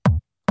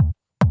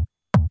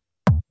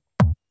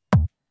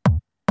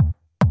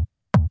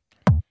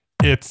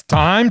It's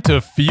time to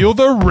feel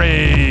the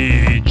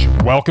rage.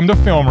 Welcome to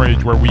Film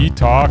Rage, where we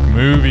talk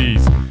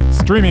movies.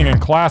 Streaming and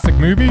classic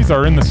movies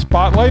are in the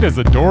spotlight as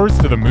the doors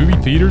to the movie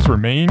theaters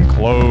remain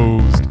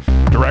closed.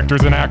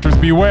 Directors and actors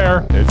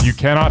beware, as you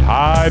cannot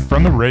hide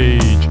from the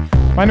rage.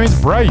 My name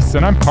is Bryce,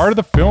 and I'm part of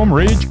the Film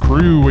Rage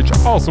crew, which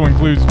also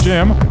includes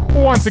Jim,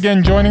 once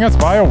again joining us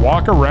via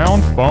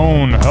walk-around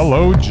phone.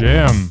 Hello,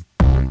 Jim.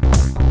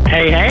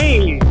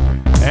 Hey.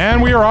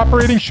 And we are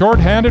operating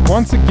shorthanded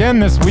once again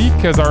this week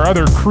as our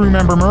other crew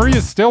member Murray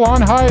is still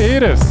on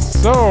hiatus.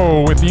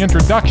 So, with the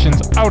introductions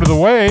out of the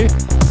way,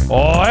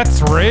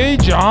 let's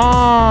rage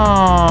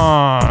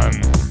on!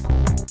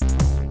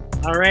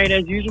 All right,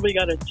 as usual, we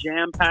got a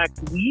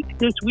jam-packed week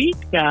this week.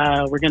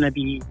 We're going to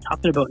be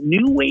talking about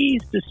new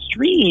ways to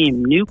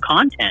stream new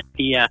content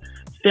via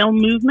film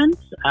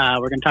movements.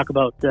 We're going to talk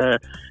about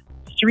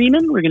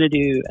streaming. We're going to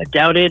do a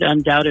doubted,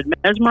 undoubted,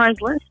 mesmerized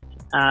list.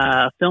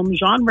 Film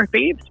genre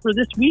faves for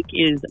this week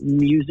is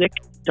music,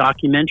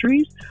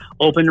 documentaries,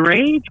 open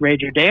rage,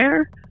 rage or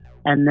dare,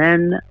 and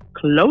then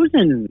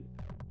closing.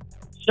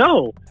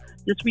 So,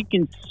 this week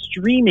in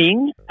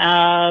streaming,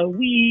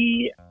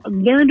 we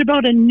learned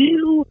about a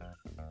new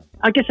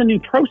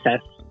process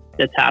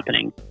that's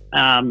happening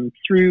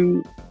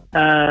through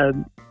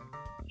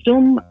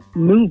film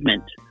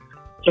movement.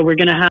 So we're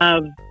going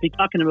to be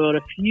talking about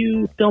a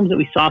few films that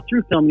we saw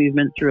through film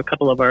movement through a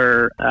couple of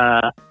our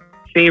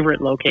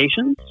favorite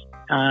locations.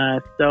 Bryce,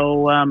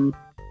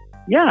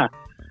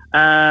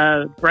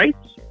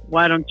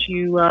 why don't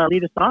you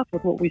lead us off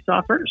with what we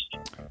saw first?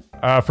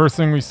 First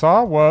thing we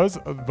saw was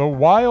The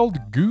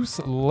Wild Goose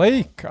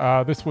Lake.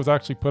 This was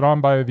actually put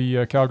on by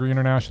the Calgary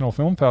International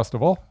Film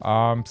Festival.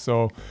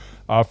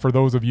 For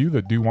those of you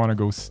that do want to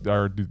go,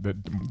 that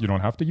you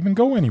don't have to even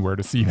go anywhere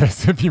to see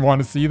this. If you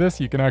want to see this,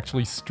 you can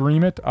actually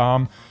stream it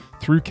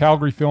through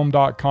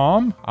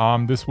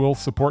calgaryfilm.com. This will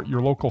support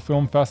your local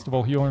film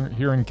festival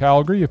here in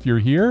Calgary if you're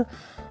here.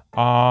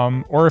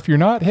 Or if you're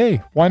not,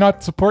 hey, why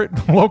not support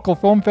the local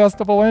film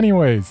festival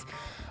anyways?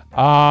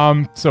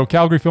 So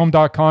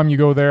calgaryfilm.com, you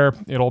go there,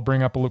 it'll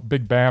bring up a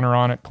big banner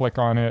on it, click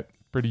on it.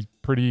 Pretty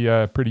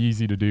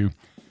easy to do.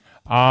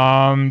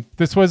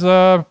 This was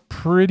a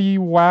pretty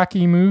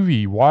wacky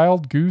movie,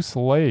 Wild Goose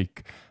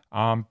Lake.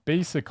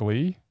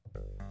 Basically,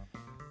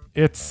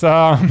 it's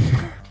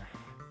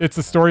it's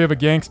the story of a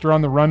gangster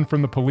on the run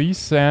from the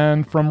police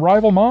and from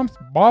rival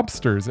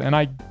mobsters. And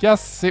I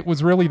guess it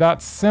was really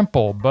that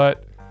simple,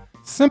 but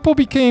simple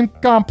became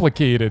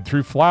complicated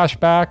through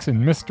flashbacks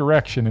and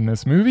misdirection in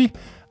this movie.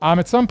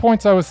 At some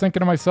points I was thinking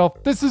to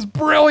myself, this is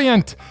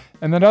brilliant!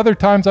 And then other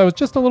times I was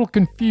just a little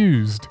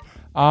confused.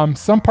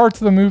 Some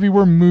parts of the movie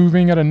were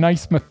moving at a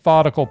nice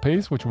methodical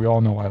pace, which we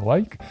all know I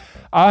like.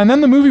 And then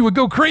the movie would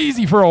go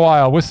crazy for a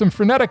while with some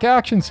frenetic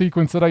action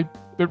sequence that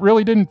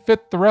really didn't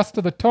fit the rest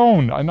of the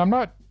tone. And I'm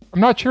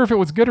not sure if it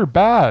was good or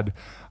bad.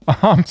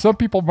 Some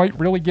people might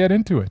really get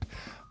into it.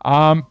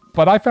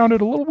 But I found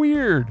it a little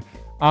weird.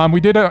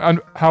 We did,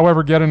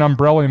 however, get an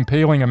umbrella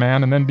impaling a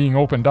man and then being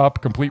opened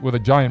up, complete with a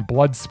giant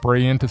blood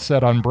spray into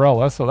said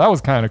umbrella. So that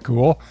was kind of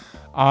cool.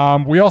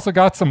 We also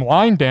got some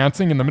line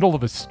dancing in the middle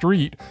of the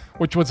street,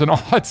 which was an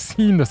odd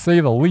scene to say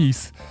the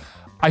least.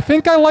 I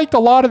think I liked a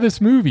lot of this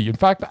movie. In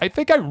fact, I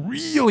think I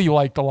really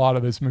liked a lot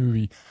of this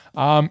movie.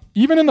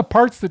 Even in the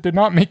parts that did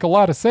not make a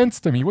lot of sense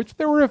to me, which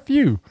there were a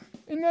few.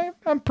 And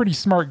I'm a pretty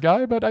smart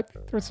guy, but I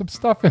think there's some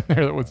stuff in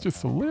there that was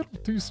just a little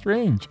too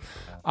strange.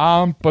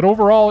 But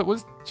overall, it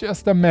was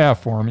just a meh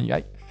for me.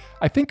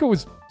 I think it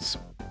was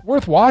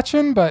worth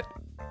watching, but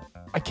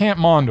I can't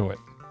mondo it.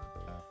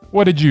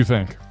 What did you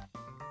think?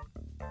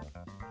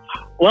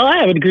 Well,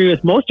 I would agree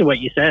with most of what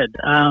you said.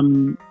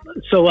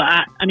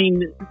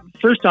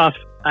 First off,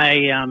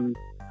 I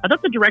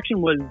thought the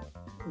direction was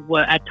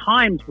at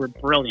times were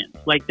brilliant.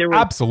 Like there were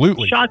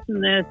absolutely shots in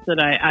this that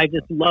I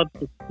just love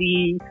to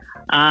see.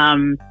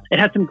 It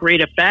had some great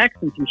effects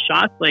and some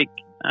shots like.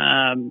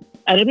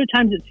 At other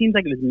times, it seems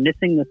like it was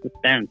missing the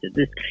suspense.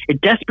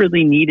 It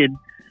desperately needed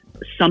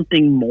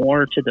something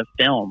more to the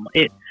film.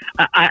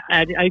 I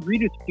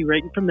agreed with you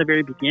right from the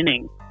very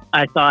beginning.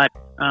 I thought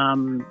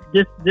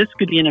this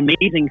could be an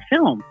amazing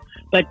film.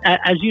 But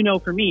as you know,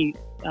 for me,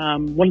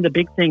 one of the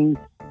big things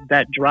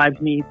that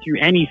drives me through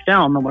any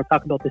film, and we'll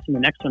talk about this in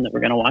the next one that we're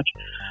going to watch,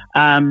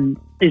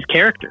 is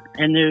character.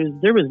 And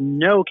there was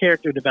no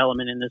character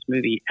development in this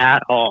movie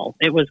at all.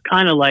 It was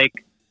kind of like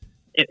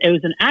it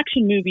was an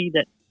action movie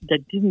that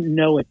didn't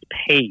know its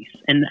pace.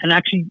 And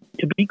actually,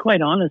 to be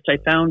quite honest, I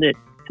found it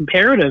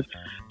comparative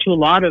to a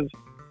lot of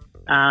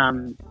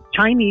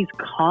Chinese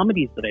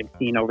comedies that I've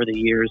seen over the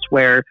years,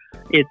 where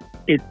it's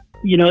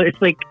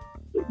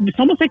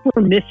almost like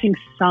we're missing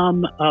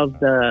some of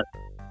the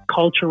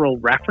cultural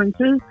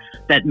references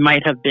that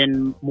might have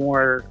been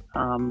more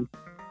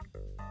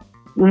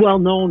well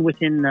known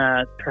within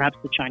perhaps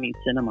the Chinese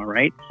cinema,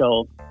 right?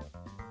 So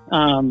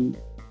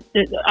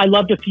I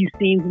loved a few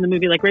scenes in the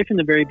movie. Like right from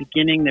the very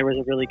beginning, there was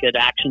a really good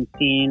action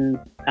scene.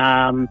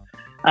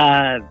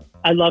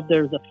 I love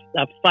there was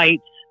a fight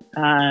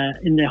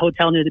in the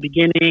hotel near the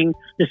beginning.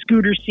 The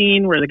scooter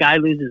scene where the guy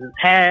loses his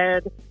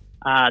head.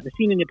 The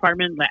scene in the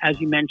apartment, as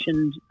you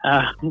mentioned,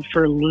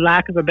 for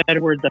lack of a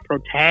better word, the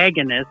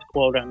protagonist,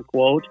 quote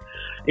unquote,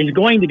 is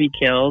going to be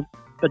killed,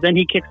 but then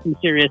he kicks some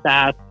serious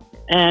ass,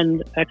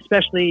 and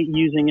especially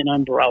using an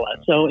umbrella.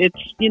 So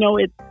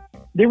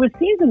there was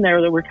scenes in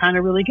there that were kind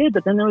of really good,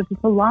 but then there was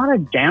just a lot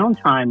of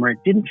downtime where it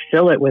didn't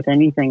fill it with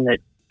anything that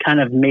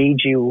kind of made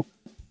you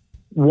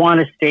want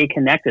to stay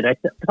connected. I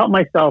felt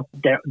myself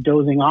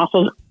dozing off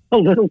a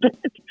little bit.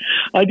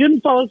 I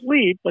didn't fall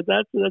asleep, but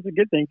that's a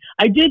good thing.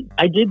 I did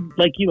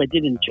like you. I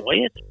did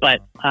enjoy it,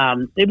 but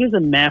it was a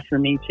mess for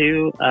me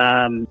too.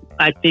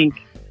 I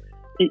think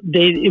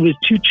it was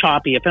too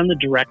choppy. I found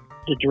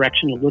the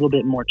direction a little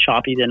bit more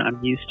choppy than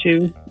I'm used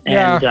to,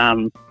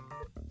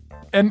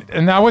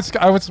 And I was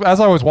as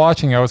I was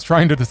watching, I was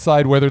trying to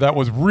decide whether that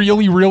was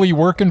really, really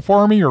working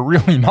for me or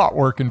really not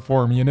working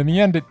for me. And in the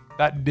end,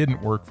 that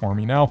didn't work for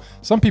me. Now,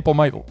 some people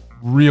might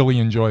really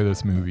enjoy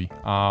this movie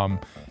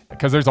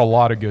because there's a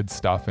lot of good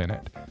stuff in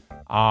it.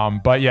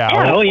 But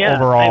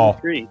overall, I would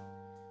agree.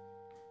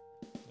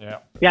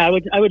 Yeah, I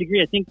would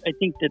agree. I think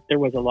that there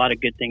was a lot of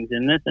good things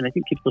in this, and I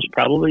think people should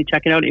probably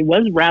check it out. It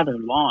was rather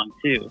long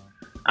too.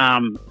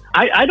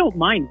 I don't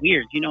mind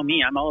weird. You know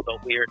me, I'm all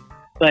about weird.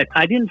 But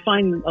I didn't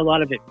find a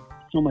lot of it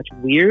so much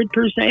weird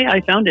per se. I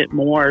found it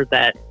more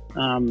that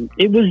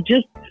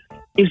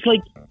it's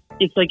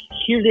like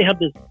here they have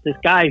this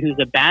guy who's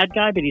a bad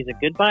guy, but he's a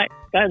good guy.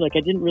 Like I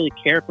didn't really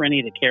care for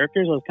any of the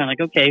characters. I was kind of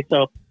like, okay,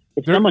 so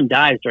if someone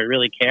dies, do I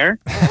really care?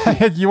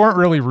 You weren't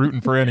really rooting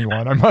for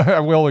anyone.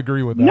 I will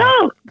agree with that.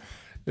 No,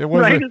 it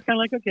was right. It's kind of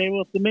like, okay,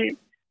 well, if the main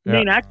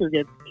actor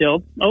gets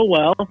killed, oh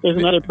well, there's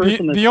another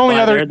person. The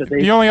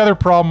only other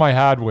problem I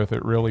had with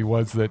it really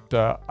was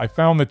that I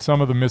found that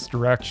some of the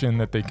misdirection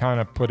that they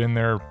kind of put in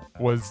there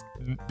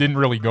didn't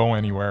really go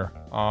anywhere.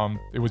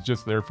 It was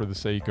just there for the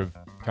sake of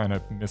kind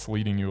of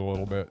misleading you a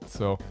little bit.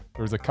 So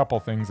there was a couple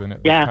things in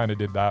it that kind of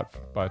did that.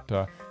 But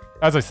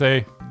as I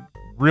say,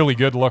 really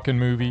good looking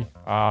movie.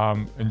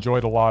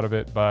 Enjoyed a lot of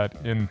it, but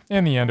in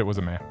the end, it was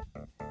a meh.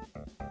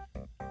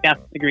 Yeah,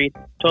 agreed.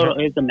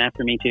 Totally, it's a mess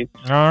for me too.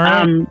 All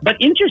right. But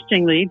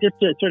interestingly, just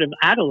to sort of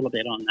add a little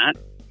bit on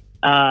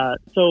that,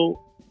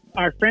 so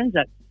our friends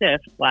at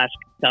SIFF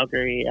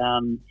 /Calgary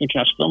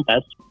International Film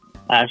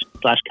Fest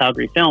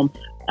 /Calgary Film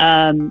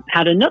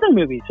had another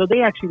movie. So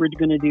they actually were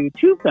going to do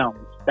two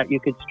films that you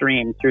could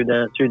stream through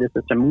the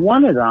system.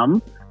 One of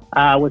them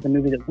was a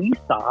movie that we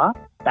saw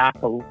back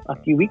a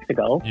few weeks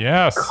ago.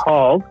 Yes.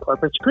 Called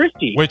Corpus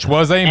Christi, which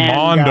was a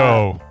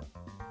Mondo.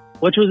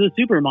 Which was a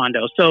super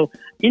Mondo. So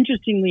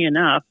interestingly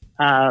enough,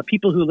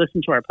 people who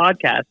listen to our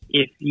podcast,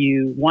 if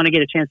you want to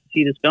get a chance to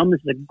see this film, this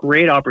is a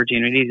great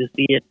opportunity to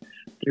see it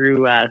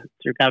through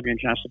Calgary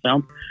International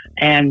Film.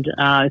 And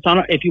it's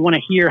on. If you want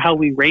to hear how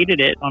we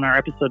rated it on our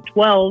episode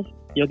 12,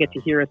 you'll get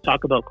to hear us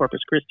talk about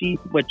Corpus Christi,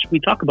 which we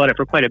talk about it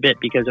for quite a bit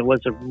because it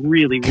was a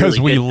really, really good film. Because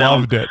we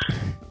loved it.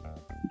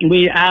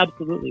 We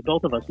absolutely,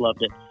 both of us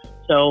loved it.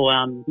 So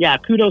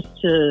kudos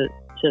to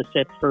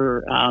SIFF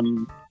for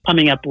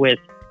coming up with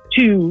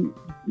two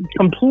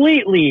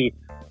completely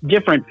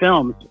different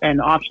films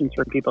and options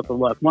for people to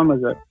look. One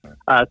was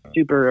a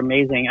super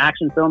amazing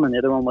action film, and the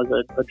other one was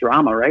a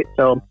drama, right?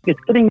 So it's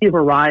getting the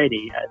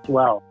variety as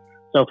well.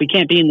 So if we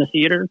can't be in the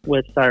theater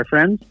with our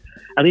friends,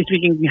 at least we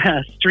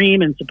can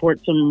stream and support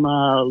some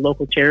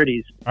local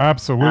charities.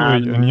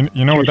 Absolutely. And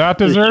you know what that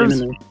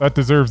deserves? That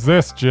deserves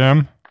this,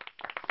 Jim.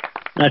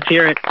 Let's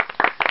hear it.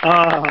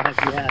 Oh,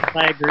 yes,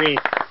 I agree.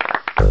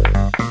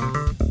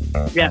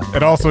 Yeah.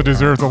 It also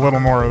deserves a little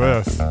more of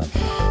this.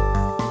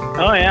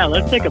 Oh, yeah.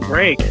 Let's take a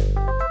break.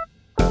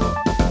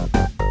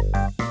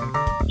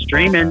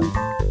 Streaming.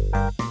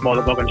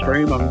 Motherfucking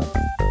streaming.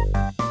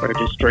 We're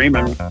just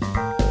streaming.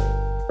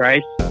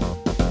 Bryce?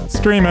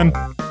 Streaming.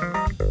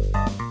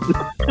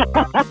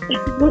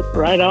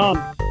 Right on.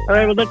 All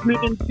right, well, let's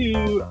move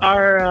into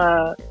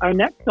our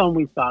next film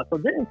we saw. So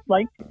this,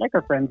 like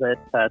our friends at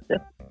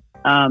SIFF,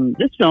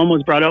 this film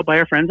was brought out by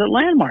our friends at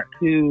Landmark,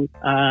 who,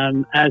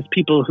 as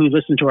people who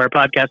listen to our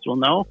podcast will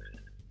know,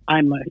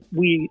 I don't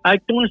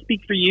want to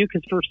speak for you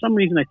because for some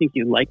reason I think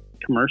you like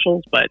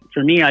commercials, but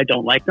for me I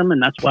don't like them,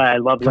 and that's why I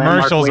love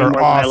Landmark way more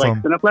than I like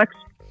Cineplex.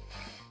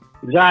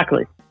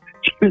 Exactly,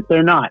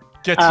 they're not.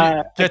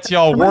 Gets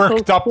y'all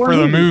worked up for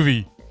the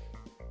movie.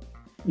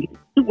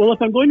 Well,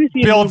 if I'm going to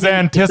see builds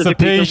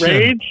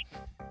anticipation.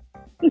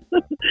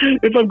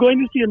 If I'm going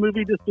to see a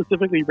movie to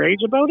specifically rage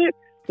about it,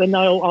 then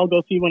I'll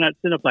go see one at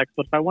Cineplex.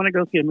 But if I want to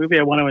go see a movie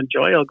I want to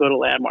enjoy, I'll go to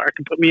Landmark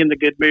and put me in the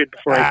good mood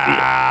before I see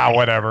it.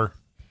 Whatever.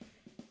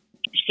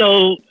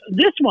 So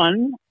this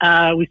one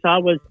we saw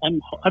was,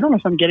 I don't know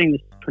if I'm getting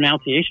this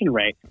pronunciation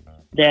right,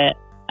 that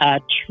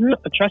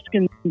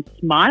Etruscan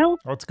Smile?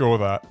 Let's go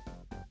with that.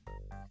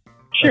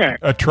 Sure.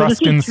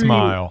 Etruscan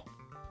Smile.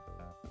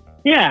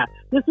 Yeah.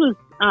 This was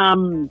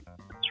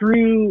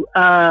through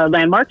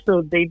Landmark.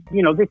 So they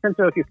sent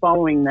out, if you're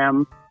following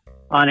them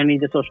on any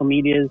of the social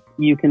medias,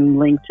 you can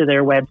link to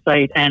their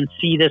website and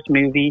see this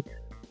movie.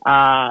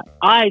 I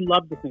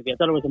love this movie. I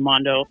thought it was a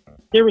Mondo.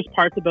 there was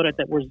parts about it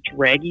that was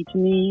draggy to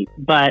me,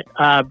 but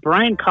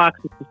Brian Cox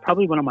is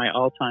probably one of my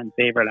all-time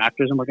favorite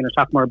actors, and we're going to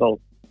talk more about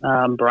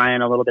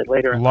Brian a little bit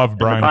later. Love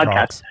Brian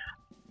Cox.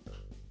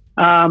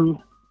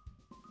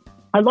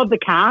 I love the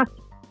cast.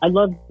 I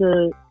love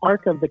the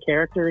arc of the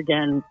character.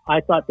 Again,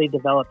 I thought they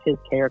developed his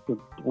character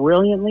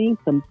brilliantly.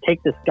 To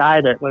take this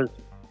guy that was,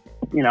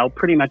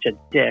 pretty much a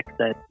dick,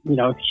 that,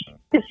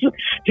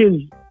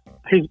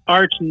 his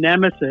arch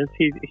nemesis,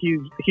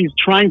 he's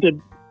trying to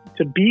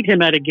beat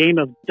him at a game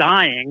of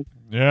dying.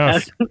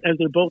 Yes. As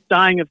they're both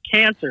dying of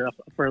cancer.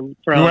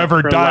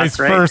 Whoever dies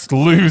first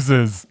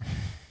loses.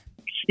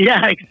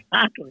 Yeah,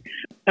 exactly.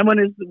 And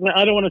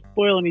I don't want to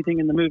spoil anything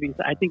in the movies.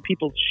 I think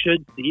people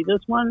should see this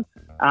one.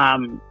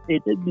 Some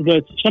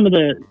of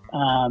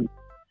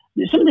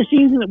the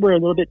scenes in it were a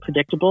little bit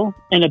predictable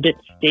and a bit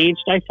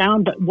staged, I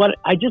found. But what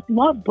I just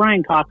love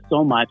Brian Cox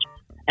so much,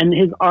 and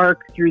his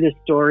arc through this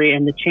story,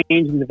 and the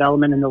change and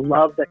development, and the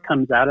love that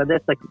comes out of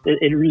this. Like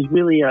it was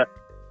really a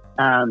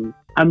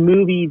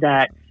movie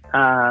that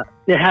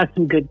has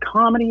some good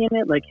comedy in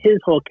it. Like his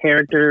whole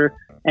character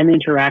and the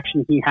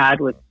interaction he had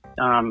with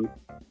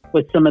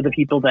some of the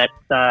people that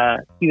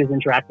he was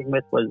interacting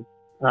with was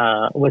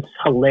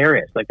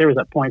hilarious. Like there was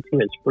a point he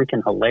was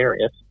freaking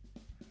hilarious.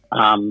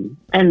 And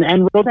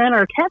Roseanne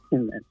Arquette's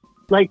in this.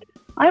 Like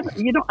I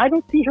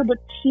don't see her, but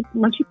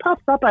when she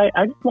pops up, I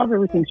just love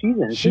everything she's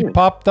in. She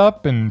popped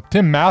up, and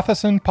Tim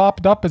Matheson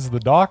popped up as the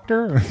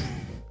doctor.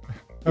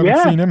 I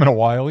haven't seen him in a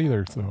while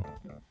either. So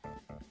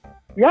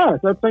yeah,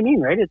 that's what I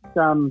mean, right?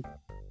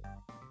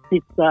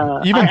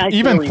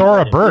 Even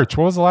Thora Birch.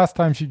 What was the last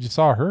time you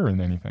saw her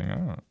in anything?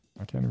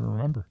 I can't even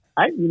remember.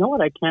 You know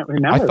what? I can't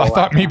remember. I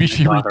thought maybe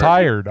she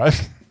retired.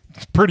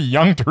 It's pretty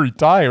young to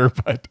retire,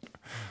 but.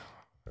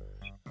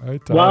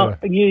 Well,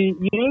 you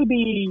may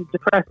be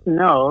depressed to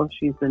know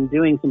she's been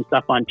doing some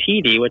stuff on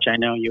TV, which I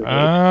know you hate.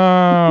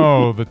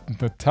 Oh,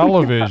 the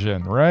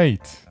television,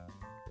 right.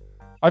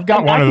 I've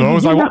got one of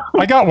those.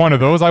 I got one of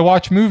those. I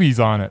watch movies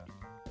on it.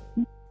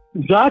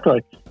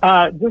 Exactly.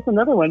 Just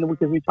another one,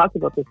 because we talked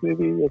about this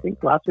movie, I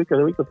think last week or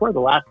the week before,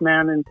 The Last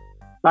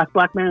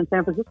Black Man in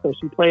San Francisco.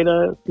 She played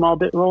a small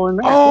bit role in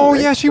that. Oh,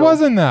 right? Yeah, she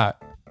was in that.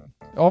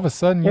 All of a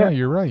sudden, yeah,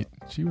 you're right.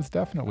 She was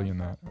definitely in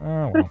that.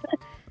 Oh, well.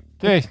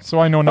 Okay, so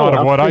I know not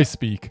of what I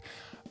speak.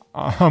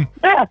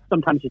 Yeah,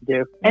 sometimes you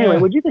do. Anyway,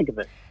 what'd you think of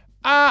it?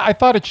 I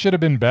thought it should have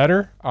been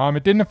better.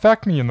 It didn't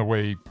affect me in the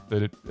way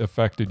that it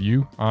affected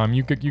you.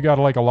 You got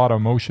like a lot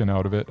of emotion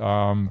out of it.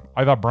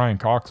 I thought Brian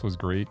Cox was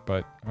great,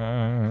 but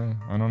I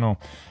don't know.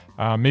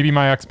 Maybe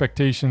my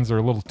expectations are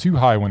a little too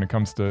high when it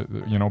comes to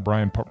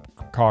Brian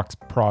Cox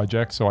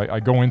project. So I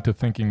go into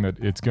thinking that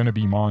it's going to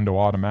be Mondo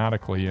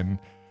automatically, and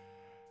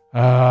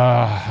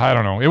I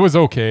don't know. It was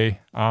okay,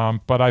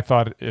 but I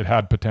thought it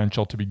had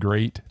potential to be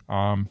great.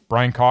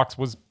 Brian Cox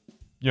was,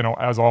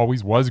 as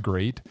always, was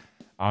great.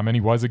 And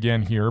he was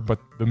again here, but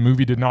the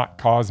movie did not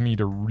cause me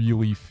to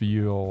really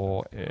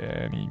feel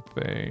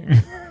anything.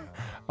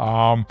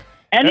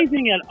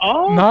 Anything at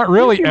all? Not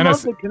really. And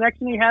the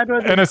connection he had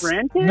with his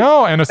grandkids?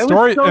 No, and a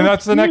story, so and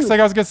that's cute. The next thing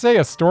I was going to say,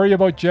 a story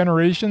about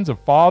generations of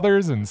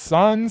fathers and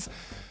sons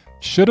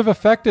should have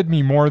affected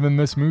me more than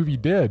this movie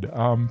did.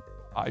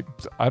 I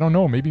don't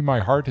know, maybe my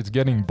heart is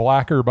getting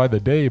blacker by the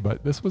day,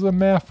 but this was a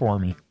meh for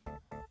me.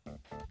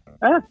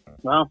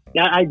 Well,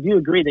 yeah, I do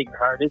agree that your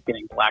heart is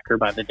getting blacker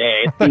by the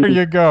day. There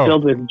you go.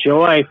 Filled with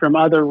joy from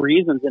other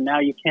reasons, and now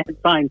you can't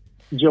find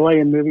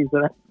joy in movies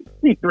that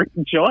bring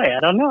joy.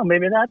 I don't know.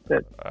 Maybe that's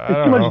it.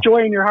 There's too much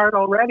joy in your heart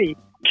already.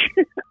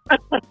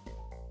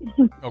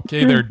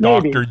 Okay there,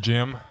 Dr.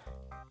 Jim.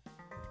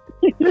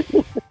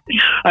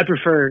 I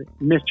prefer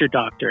Mr.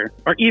 Doctor.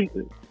 Or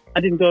even,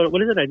 I didn't go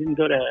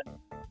to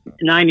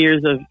 9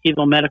 years of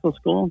evil medical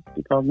school.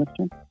 You called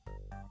Mr.?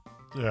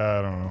 Yeah,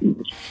 I don't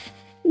know.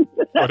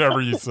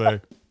 Whatever you say.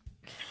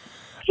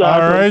 All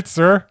right,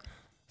 sir.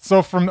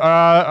 So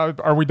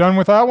are we done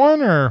with that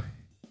one, or?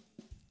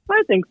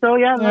 I think so.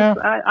 Yeah.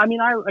 I mean,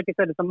 like I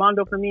said, it's a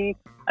Mondo for me.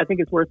 I think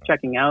it's worth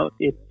checking out.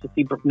 It's to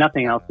see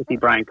nothing else to see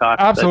Brian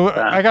Cox.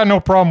 Absolutely. I got no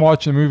problem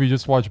watching the movie.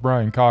 Just watch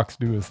Brian Cox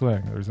do his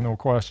thing. There's no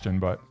question.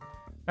 But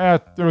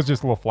it was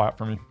just a little flat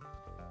for me.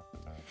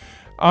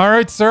 All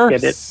right, sir.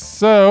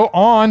 So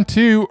on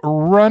to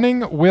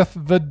Running with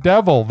the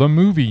Devil, the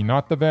movie,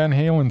 not the Van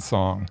Halen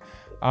song.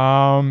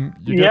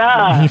 You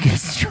can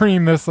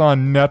stream this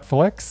on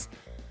Netflix.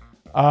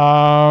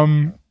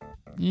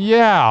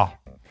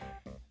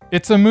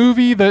 It's a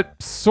movie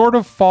that sort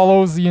of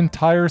follows the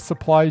entire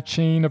supply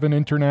chain of an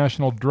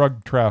international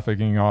drug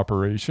trafficking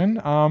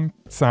operation.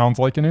 Sounds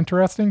like an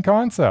interesting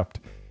concept.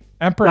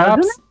 And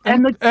perhaps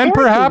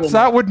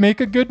that would make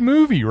a good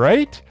movie,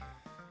 right?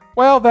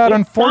 Well, that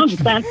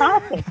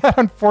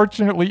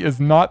unfortunately is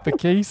not the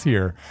case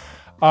here.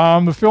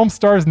 The film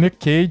stars Nick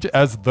Cage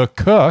as the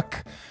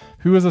cook,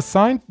 who is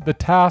assigned the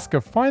task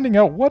of finding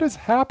out what is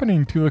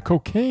happening to the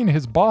cocaine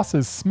his boss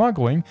is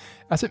smuggling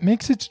as it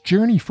makes its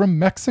journey from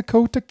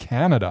Mexico to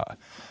Canada.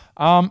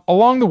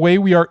 Along the way,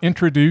 we are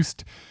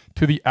introduced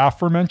to the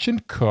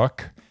aforementioned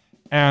cook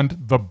and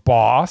the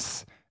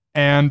boss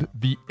and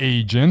the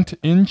agent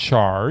in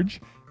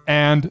charge,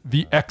 and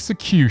the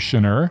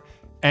executioner,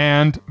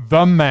 and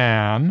the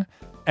man,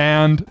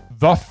 and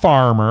the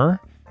farmer,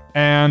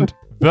 and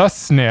the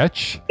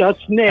snitch,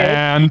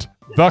 and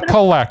the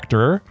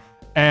collector,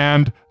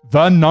 and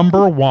the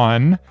number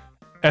one,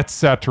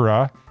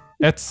 etc.,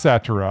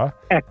 etc.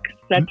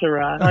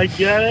 Etc. I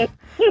get it.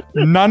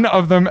 None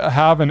of them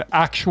have an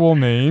actual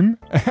name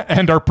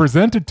and are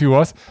presented to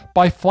us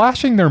by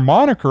flashing their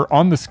moniker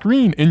on the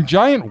screen in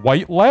giant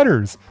white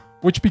letters,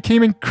 which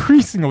became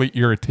increasingly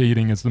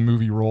irritating as the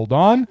movie rolled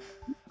on.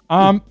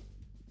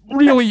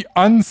 Really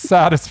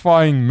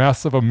unsatisfying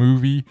mess of a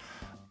movie.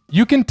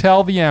 You can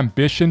tell the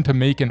ambition to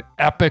make an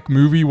epic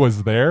movie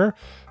was there,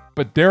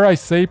 but dare I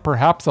say,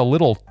 perhaps a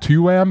little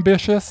too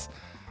ambitious.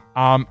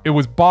 It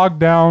was bogged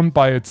down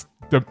by its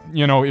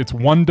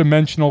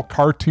one-dimensional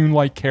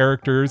cartoon-like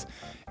characters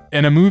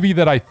in a movie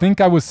that I think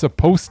I was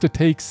supposed to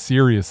take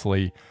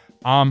seriously.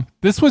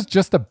 This was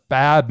just a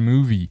bad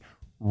movie.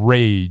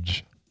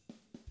 Rage.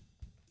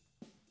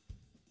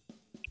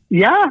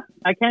 Yeah,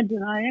 I can't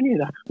deny any of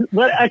that.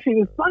 But actually,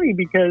 it was funny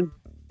because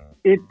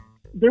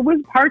there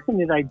was parts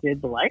in it I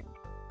did like,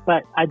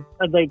 but I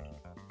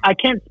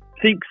can't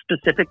think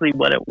specifically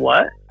what it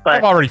was. But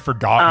I've already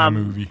forgotten the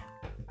movie.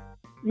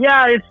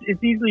 Yeah,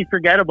 it's easily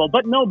forgettable.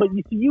 But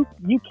you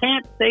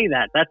can't say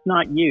that. That's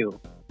not you.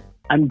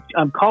 I'm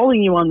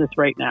calling you on this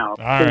right now.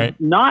 All right.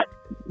 Not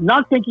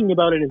thinking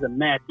about it as a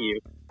Matthew.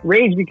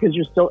 Rage because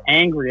you're still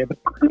angry about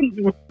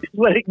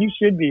what you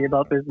should be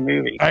about this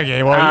movie.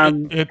 Okay, well,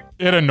 it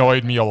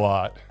annoyed me a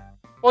lot.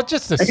 Well,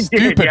 just the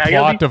stupid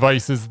plot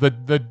devices.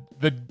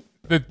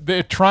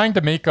 They're trying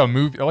to make a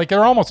movie, like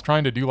they're almost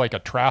trying to do like a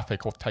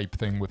traffic type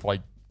thing with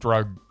like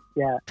drug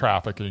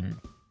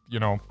trafficking,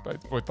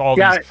 with all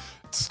these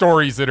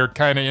stories that are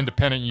kind of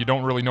independent and you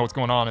don't really know what's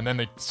going on, and then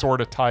they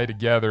sort of tie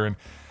together. And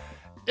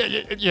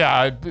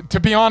to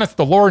be honest,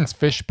 the Lawrence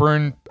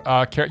Fishburne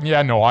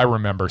I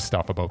remember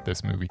stuff about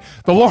this movie.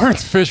 The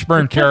Lawrence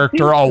Fishburne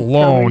character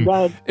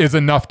alone is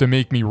enough to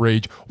make me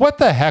rage. What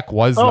the heck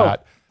was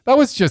that? That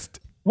was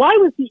just... Why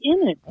was he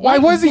in it? Why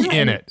was he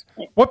in it?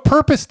 What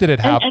purpose did it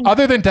have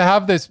other than to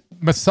have this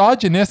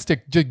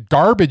misogynistic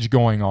garbage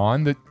going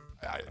on? That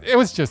it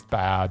was just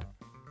bad.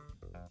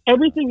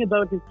 Everything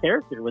about his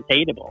character was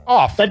hateable.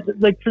 Off. But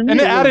like for me,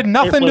 and it added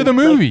nothing to the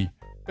movie.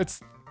 Really.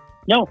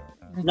 Yeah.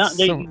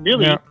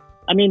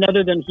 I mean,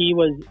 other than he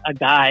was a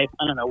guy.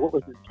 I don't know what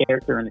was his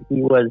character, and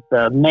he was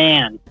the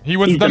man.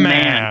 He's the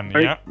man.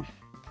 Yeah.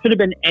 Could have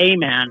been a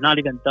man, not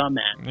even the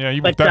man. Yeah,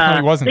 he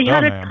definitely wasn't the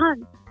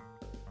man.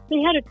 They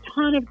had a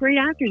ton of great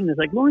actors in this.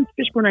 Like Lawrence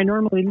Fishburne, I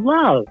normally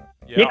love.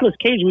 Yeah. Nicolas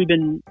Cage, we've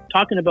been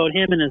talking about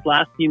him in his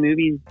last few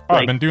movies.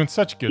 I've been doing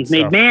such good stuff.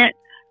 He did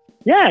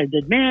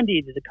Mandy,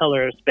 he did The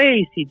Color of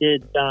Space, he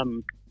did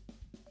Mom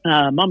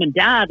and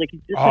Dad.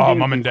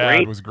 Mom and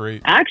Dad was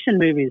great. Action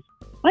movies.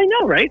 I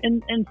know, right?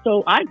 And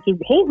so the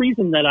whole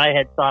reason that I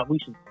had thought we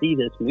should see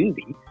this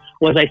movie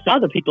was I saw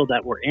the people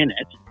that were in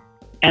it,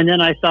 and then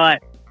I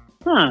thought,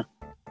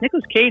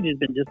 Nicolas Cage has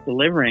been just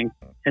delivering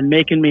and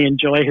making me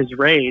enjoy his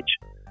rage.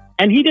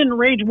 And he didn't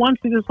rage once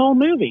through this whole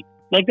movie.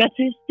 Like, that's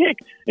his stick.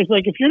 It's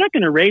like, if you're not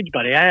going to rage,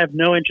 buddy, I have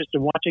no interest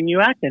in watching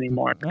you act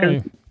anymore.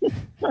 Because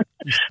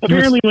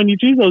apparently when you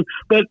choose those...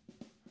 But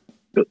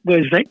what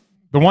did you say?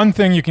 The one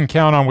thing you can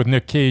count on with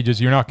Nick Cage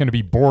is you're not going to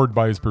be bored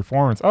by his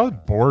performance. I was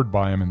bored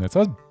by him in this. I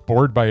was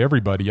bored by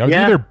everybody. I was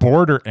either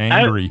bored or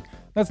angry.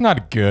 That's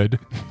not good.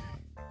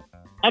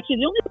 Actually,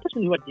 the only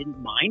person who I didn't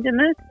mind in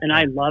this, and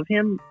I love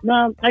him,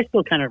 I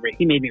still kind of...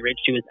 He made me rage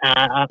too, is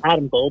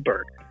Adam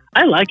Goldberg.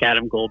 I like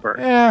Adam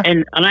Goldberg,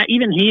 and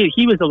even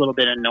he was a little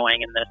bit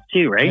annoying in this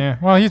too, right? Yeah,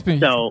 well, he's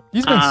been so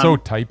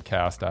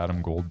typecast,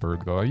 Adam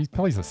Goldberg, though. He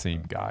plays the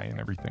same guy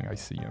in everything I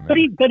see him. But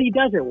he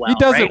does it well. He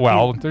does it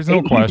well. There's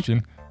no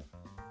question.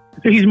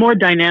 So he's more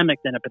dynamic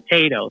than a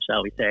potato,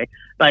 shall we say?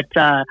 But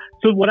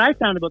so what I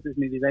found about this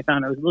movie is I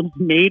found it was a little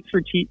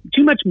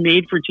too much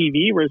made for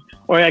TV.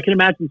 Or I can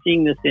imagine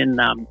seeing this in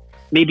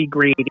maybe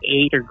grade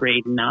 8 or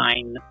grade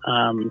 9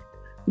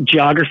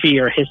 geography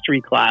or history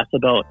class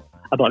about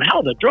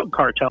how the drug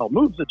cartel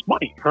moves its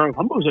money, or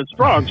moves its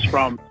drugs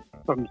from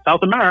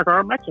South America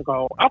or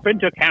Mexico up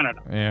into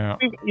Canada. Yeah.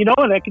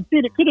 And I could see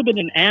it could have been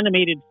an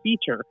animated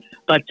feature,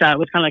 but it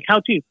was kind of like how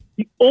to.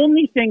 The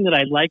only thing that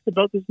I liked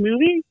about this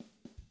movie,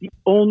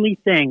 lay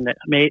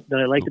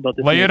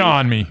it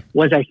on me,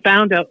 was I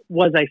found out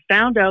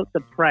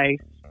the price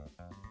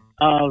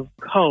of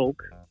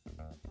Coke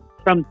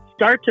from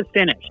start to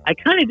finish. I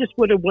kind of just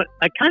wish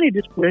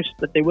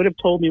that they would have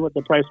told me what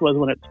the price was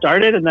when it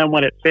started and then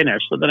when it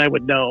finished, so then I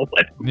would know.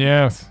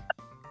 Yes.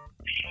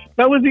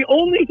 That was the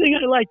only thing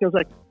I liked. I was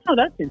like, oh,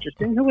 that's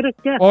interesting. Who would have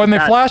guessed? Well, and they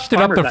flashed it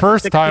up the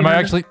first time.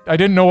 I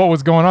didn't know what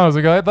was going on. I was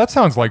like, that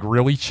sounds like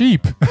really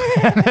cheap.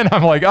 And then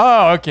I'm like,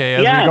 oh, okay.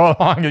 As we go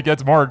along, it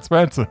gets more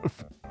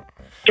expensive.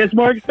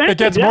 It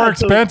gets more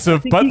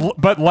expensive,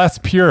 but less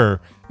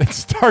pure. It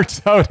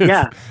starts out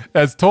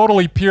as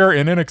totally pure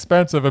and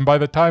inexpensive, and by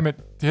the time it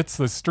hits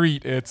the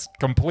street, it's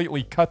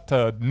completely cut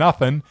to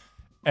nothing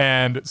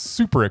and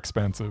super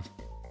expensive.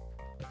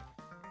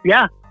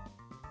 Yeah.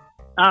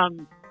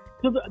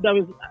 So that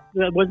was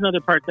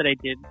another part that I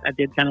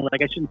did kind of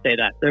like. I shouldn't say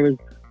that. There was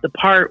the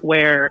part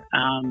where,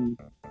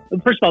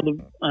 first of all,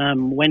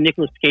 when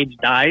Nicolas Cage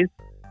dies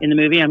in the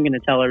movie, I'm going to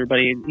tell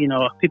everybody,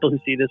 people who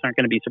see this aren't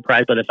going to be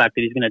surprised by the fact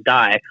that he's going to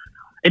die.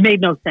 It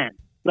made no sense.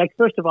 Like,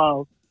 first of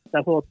all,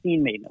 that whole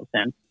scene made no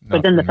sense.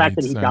 But then the fact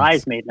that he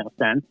dies made no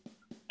sense.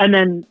 And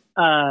then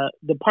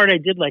the part I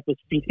did like was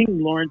feeding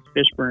Lawrence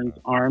Fishburne's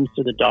arms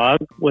to the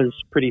dog was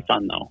pretty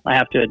fun, though. I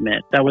have to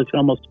admit, I was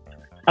almost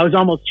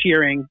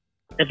cheering.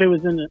 If it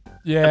was in a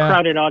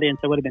crowded audience,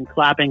 I would have been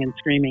clapping and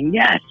screaming,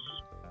 "Yes!"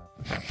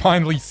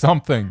 Finally,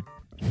 something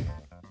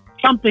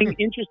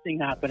interesting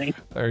happening.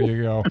 There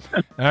you go.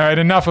 All right,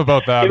 enough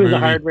about that movie. It was a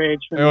hard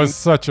rage for me. It was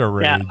such a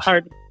rage. Yeah,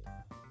 hard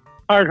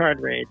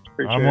rage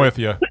for sure. I'm with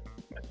you.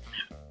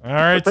 All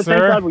right, but sir.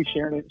 Thank God we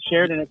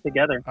shared in it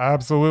together.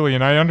 Absolutely,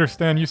 and I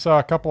understand you saw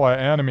a couple of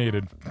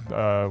animated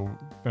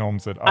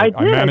films that I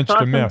managed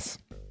to miss.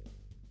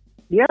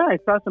 Yeah, I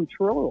saw some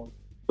trolls.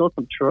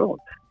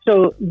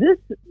 So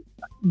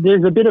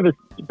there's a bit of a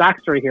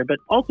backstory here, but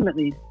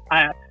ultimately,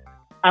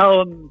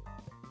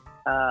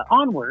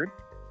 Onward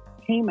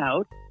came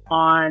out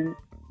on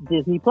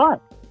Disney Plus,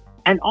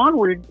 and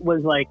Onward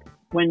was like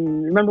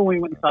remember when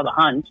we went and saw The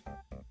Hunt?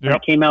 Yep.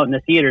 It came out in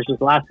the theaters. It was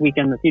the last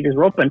weekend the theaters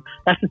were open.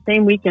 That's the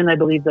same weekend I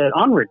believe that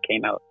Onward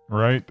came out.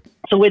 Right.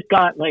 So it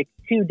got like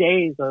 2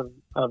 days of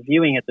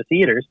viewing at the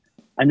theaters,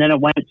 and then it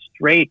went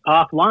straight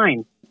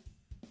offline.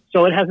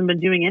 So it hasn't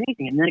been doing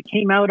anything. And then it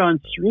came out on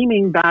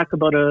streaming back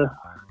about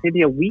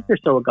maybe a week or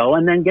so ago.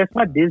 And then guess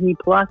what? Disney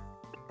Plus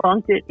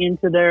plunked it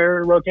into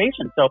their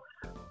rotation. So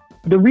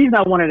the reason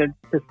I wanted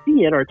to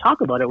see it or talk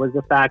about it was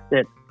the fact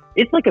that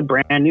it's like a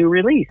brand new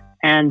release,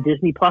 and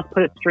Disney Plus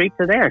put it straight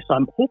to there. So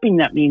I'm hoping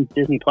that means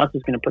Disney Plus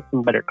is going to put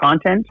some better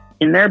content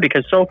in there,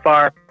 because so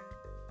far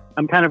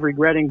I'm kind of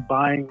regretting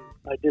buying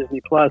my Disney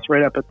Plus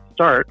right up at the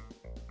start,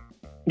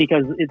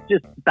 because it's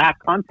just back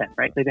content,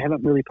 right? They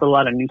haven't really put a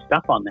lot of new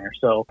stuff on there.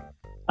 So,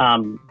 you got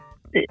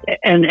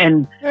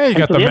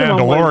The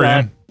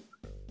Mandalorian.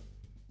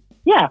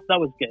 Yeah, that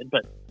was good,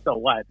 but so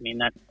what? I mean,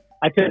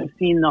 I could have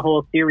seen the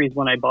whole series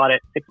when I bought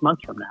it 6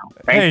 months from now.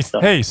 Right?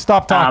 Hey,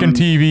 stop talking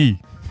TV.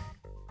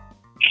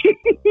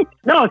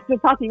 No, it's still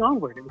talking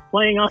Onward. It was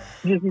playing on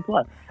Disney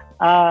Plus.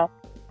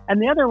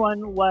 And the other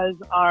one was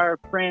our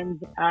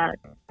friends at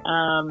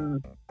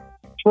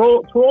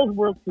Trolls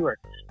World Tour.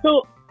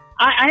 So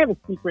I have a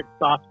secret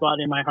soft spot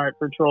in my heart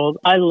for Trolls.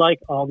 I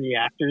like all the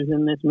actors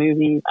in this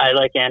movie. I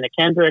like Anna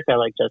Kendrick. I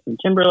like Justin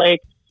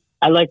Timberlake.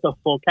 I like the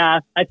full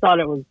cast. I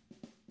thought it was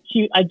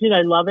cute. I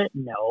love it?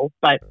 No,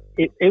 but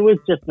it was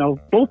just no.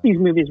 Both these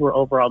movies were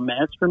overall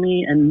mess for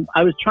me, and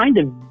I was trying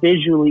to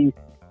visually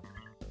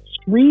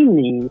screen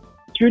these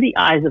through the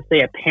eyes of, say,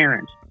 a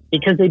parent,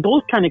 because they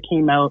both kind of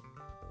came out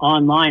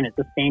online at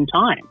the same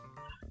time.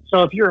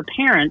 So if you're a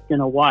parent going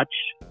to watch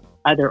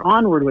either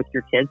Onward with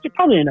your kids, you'll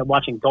probably end up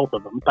watching both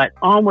of them, but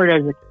Onward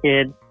as a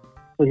kid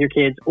with your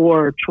kids,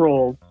 or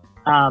Trolls.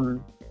 I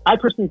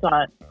personally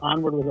thought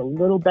Onward was a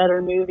little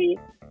better movie,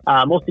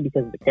 mostly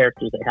because of the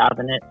characters they have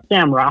in it.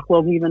 Sam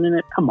Rockwell's even in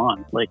it. Come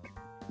on, like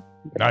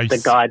nice. The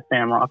god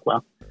Sam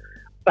Rockwell.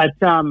 But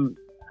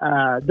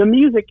the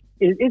music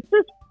it's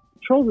just,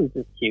 Trolls is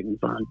just cute and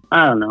fun.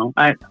 I don't know.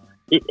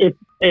 If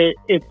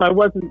I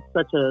wasn't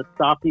such a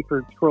softie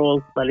for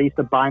Trolls, but I used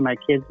to buy my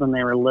kids when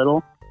they were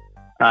little,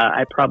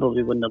 I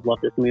probably wouldn't have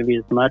loved this movie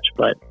as much.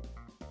 But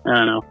I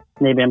don't know.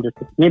 Maybe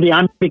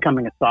I'm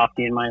becoming a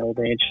softie in my old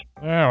age.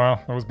 Yeah,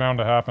 well, it was bound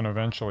to happen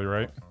eventually,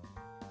 right?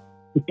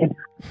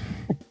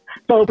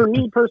 So for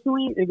me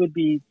personally, it would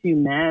be too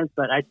mad,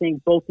 but I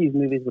think both these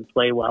movies would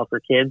play well for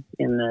kids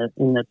in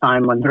the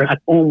time when they're at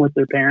home with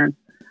their parents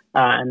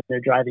and they're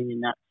driving you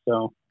nuts.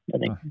 So I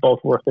think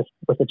both worth a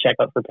check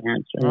out for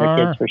parents and their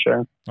kids for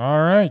sure. All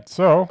right.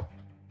 So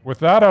with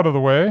that out of the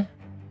way,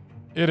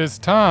 it is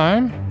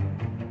time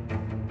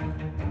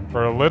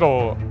for a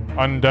little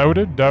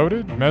undoubted,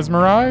 doubted,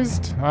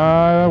 mesmerized.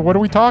 What are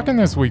we talking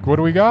this week? What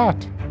do we got?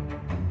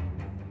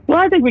 Well,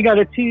 I think we got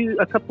a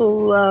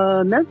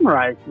couple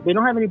mesmerized. We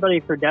don't have anybody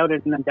for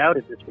doubted and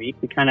undoubted this week.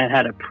 We kind of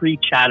had a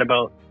pre-chat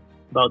about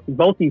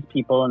both these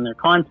people and their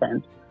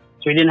content.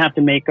 So we didn't have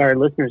to make our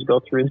listeners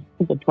go through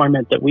the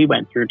torment that we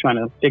went through trying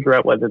to figure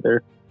out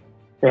whether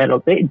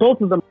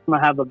both of them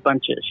have a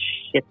bunch of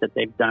shit that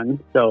they've done.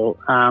 So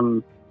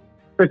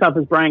first off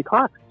is Brian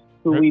Cox,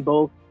 who we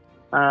both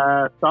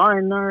saw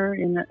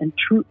in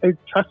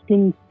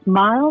Trusting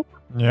Smile.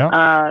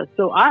 Yeah.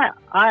 So I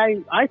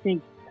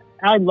think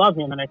I love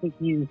him, and I think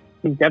he's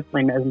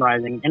definitely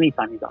mesmerizing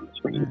anytime he's on the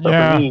screen. So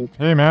yeah. For me,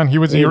 hey man, he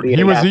was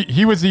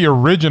the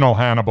original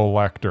Hannibal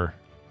Lecter.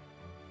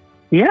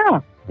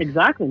 Yeah.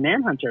 Exactly,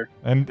 Manhunter.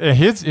 And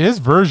his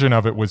version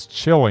of it was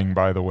chilling,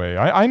 by the way.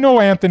 I know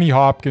Anthony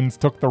Hopkins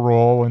took the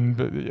role,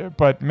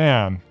 but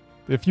man,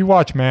 if you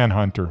watch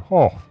Manhunter,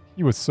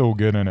 he was so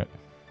good in it.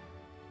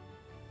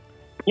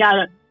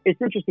 Yeah, it's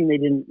interesting they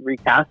didn't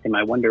recast him.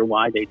 I wonder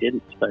why they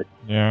didn't. But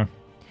yeah,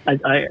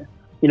 I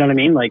you know what I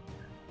mean? Like,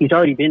 he's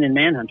already been in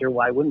Manhunter.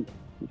 Why wouldn't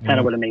he? It kind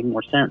of would have made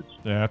more sense.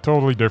 Yeah,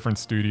 totally different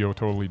studio,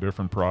 totally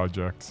different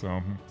project. So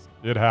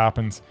It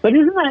happens. But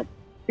isn't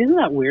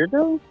that weird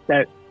though?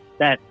 That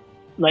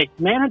like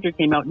Manhunter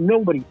came out,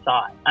 nobody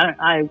saw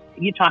it.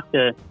 You talk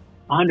to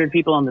 100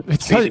 people on the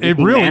street.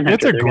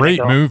 It's a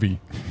great movie.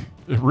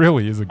 It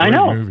really is a great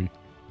movie.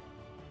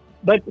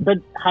 But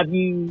haven't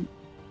you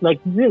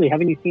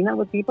seen that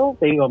with people?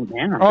 They go,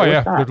 man. Oh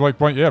yeah, they're like,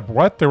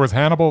 what? There was a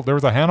Hannibal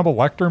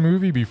Lecter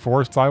movie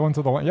before Silence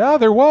of the Lambs. Yeah,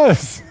 there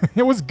was.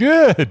 It was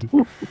good.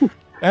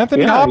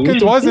 Anthony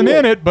Hopkins wasn't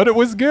in it, but it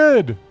was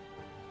good.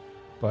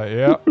 But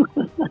yeah,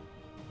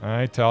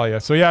 I tell you.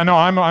 So yeah, no,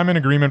 I'm in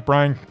agreement.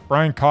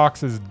 Brian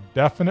Cox is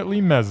definitely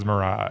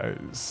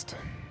mesmerized.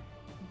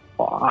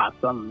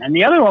 Awesome. And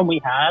the other one we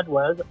had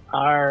was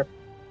our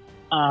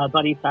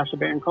buddy Sacha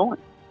Baron Cohen.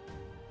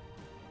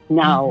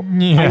 Now, I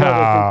know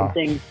there's some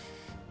things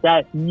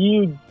that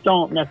you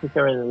don't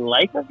necessarily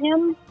like of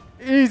him.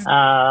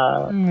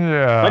 But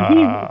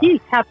he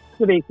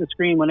captivates the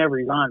screen whenever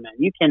he's on, man.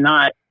 You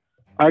cannot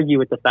argue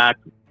with the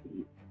fact.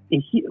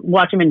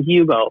 Watch him in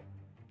Hugo.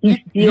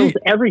 He steals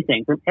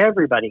everything from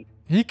everybody.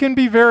 He can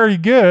be very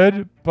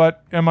good,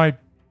 but am I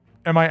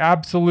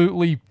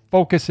absolutely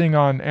focusing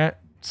on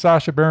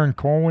Sacha Baron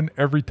Cohen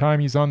every time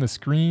he's on the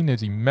screen?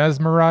 Is he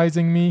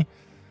mesmerizing me?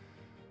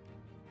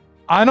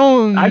 I'd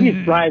be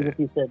surprised if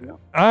you said no.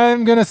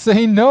 I'm gonna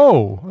say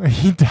no.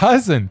 He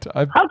doesn't.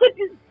 How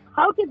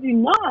could you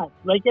not?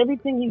 Like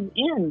everything he's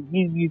in,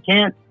 you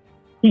can't.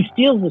 He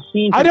steals the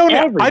scene. I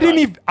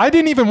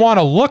didn't even want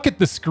to look at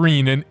the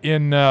screen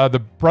in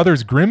the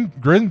Brothers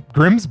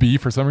Grimsby.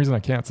 For some reason, I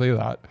can't say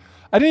that.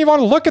 I didn't even want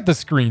to look at the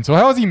screen. So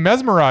how is he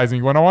mesmerizing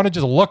me when I want to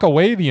just look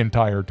away the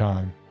entire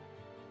time?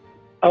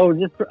 Oh,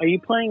 are you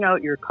playing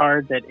out your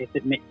card that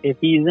if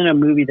he's in a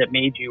movie that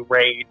made you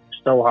rage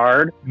so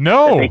hard,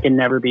 no, that they can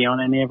never be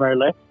on any of our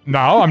lists?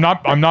 No, I'm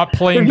not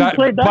playing that.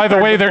 By the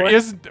way,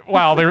 there's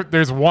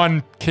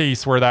one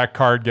case where that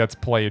card gets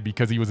played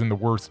because he was in the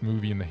worst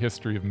movie in the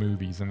history of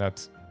movies, and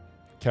that's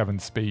Kevin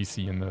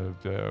Spacey in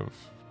the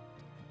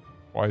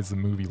why is the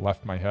movie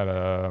left my head?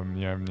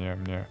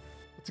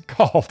 What's it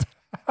called?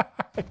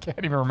 I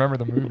can't even remember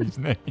the movie's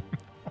name.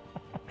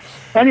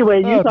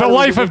 Anyway, The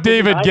Life of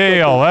David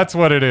Gale. That's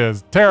what it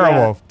is.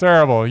 Terrible.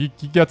 He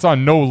gets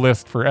on no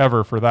list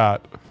forever for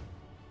that.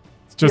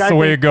 It's just the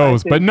way it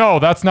goes. But no,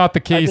 that's not the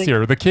case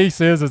here. The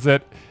case is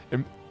that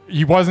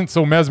he wasn't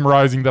so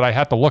mesmerizing that I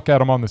had to look at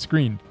him on the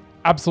screen.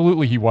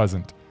 Absolutely, he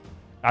wasn't.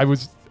 I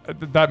was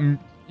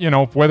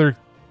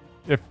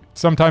if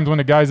sometimes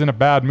when a guy's in a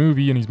bad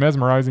movie and he's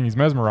mesmerizing, he's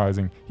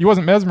mesmerizing. He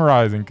wasn't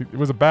mesmerizing. It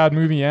was a bad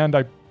movie,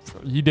 and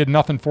he did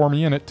nothing for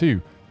me in it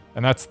too,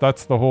 and that's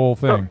the whole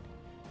thing.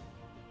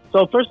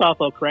 So first off,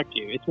 I'll correct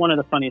you. It's one of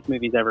the funniest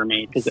movies ever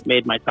made because it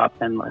made my top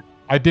 10 list.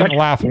 I didn't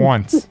laugh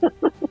once.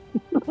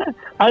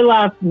 I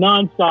laughed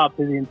nonstop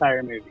through the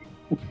entire movie.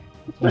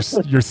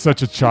 You're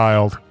such a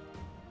child.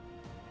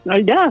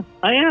 Yeah,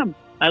 I am.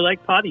 I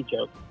like potty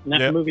jokes. And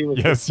that movie was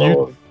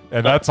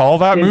and that's all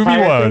that movie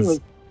was.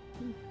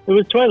 It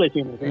was toilet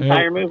humor, the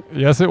entire movie.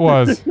 Yes, it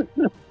was.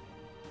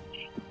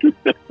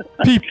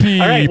 Pee-pee,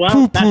 right,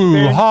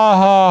 poo-poo,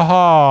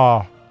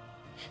 ha-ha-ha.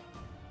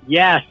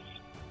 Yes.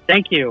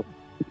 Thank you.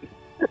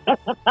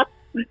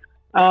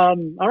 All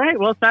right.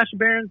 Well, Sacha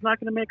Baron's not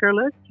going to make our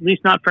list, at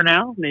least not for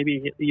now.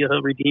 Maybe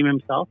he'll redeem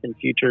himself in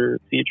future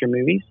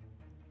movies.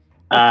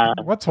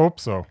 Let's hope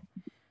so.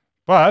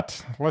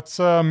 But let's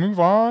move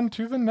on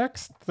to the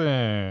next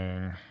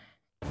thing.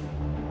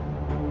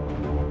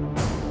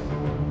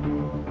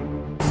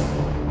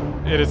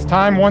 It is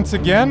time once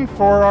again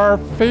for our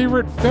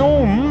favorite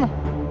film.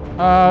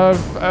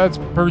 As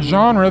per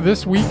genre,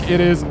 this week it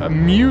is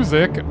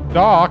music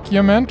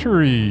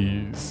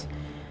documentaries.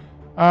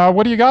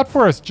 What do you got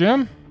for us,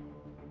 Jim?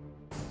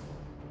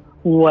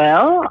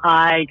 Well,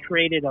 I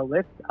created a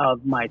list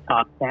of my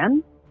top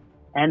 10,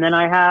 and then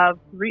I have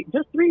three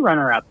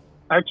runner-ups,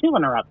 or two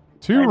runner-ups.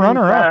 Two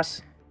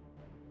runner-ups?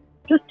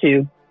 Just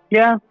two.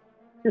 Yeah,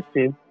 just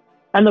two.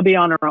 And there'll be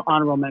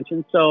honorable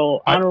mentions.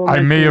 So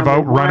I may have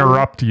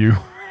outrunner-upped you.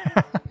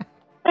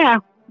 Yeah,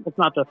 that's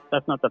not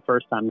the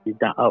first time you've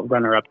done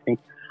runner-up thing.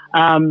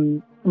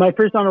 My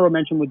first honorable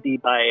mention would be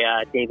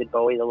by David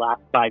Bowie, The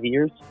Last 5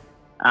 Years.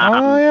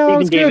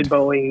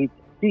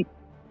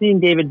 Seeing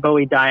David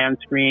Bowie die on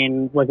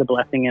screen was a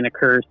blessing and a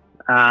curse.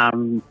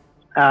 It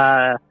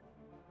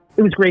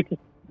was great to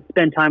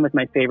spend time with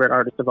my favorite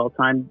artist of all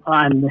time.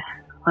 I'm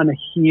a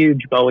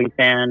huge Bowie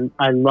fan.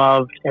 I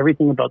loved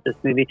everything about this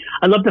movie.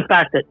 I love the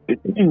fact that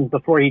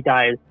before he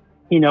dies,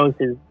 he knows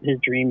his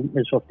dream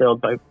is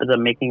fulfilled by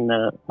making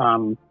the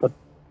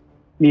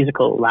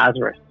musical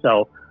Lazarus.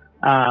 So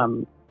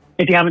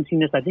if you haven't seen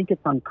this, I think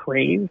it's on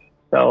Crave.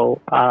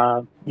 So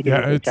you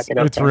can check it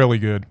out. It's really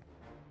good.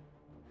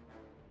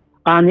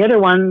 The other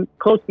one,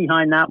 close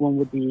behind that one,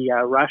 would be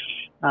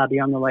Rush,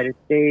 Beyond the Lighted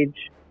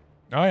Stage.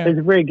 Oh, yeah. There's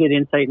a very good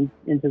insight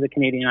into the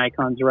Canadian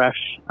icons,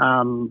 Rush.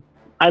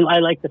 I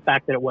like the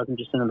fact that it wasn't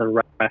just another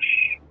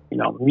Rush,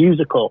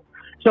 musical.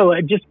 So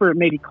just for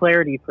maybe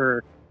clarity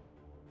for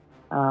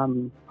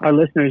our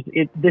listeners,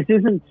 this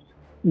isn't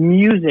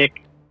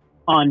music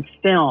on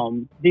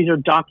film. These are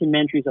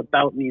documentaries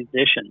about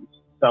musicians.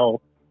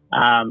 So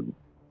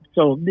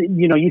So,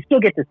 you still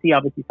get to see,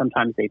 obviously,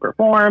 sometimes they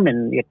perform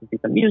and you get to see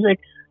some music,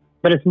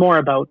 but it's more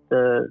about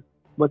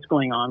what's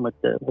going on with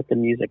the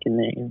music in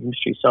the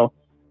industry. So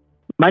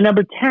my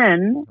number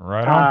 10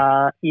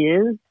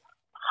 is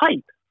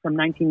Hype from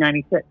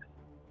 1996.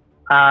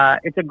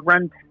 It's a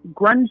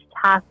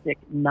grunge-tastic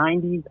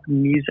 90s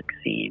music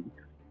scene.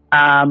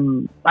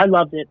 I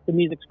loved it. The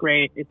music's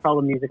great. It's all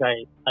the music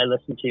I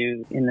listened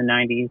to in the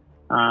 90s.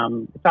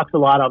 It talks a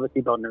lot,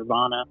 obviously, about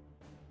Nirvana,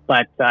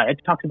 but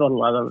it talks about a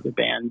lot of other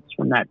bands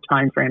from that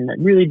time frame that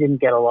really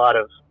didn't get a lot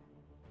of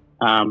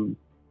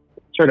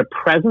sort of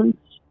presence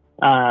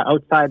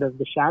outside of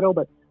the shadow,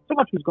 but so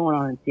much was going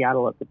on in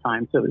Seattle at the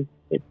time. So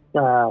it's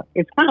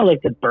kind of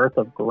like the birth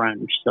of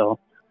grunge. So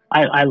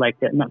I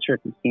liked it. I'm not sure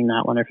if you've seen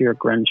that one, if you're a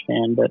grunge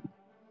fan, but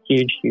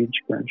huge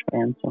grunge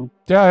fan. So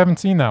yeah, I haven't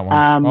seen that one.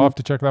 I'll have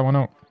to check that one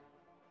out.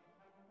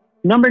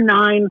 Number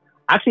 9,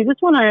 actually, this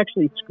one I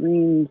actually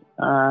screened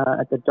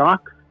at the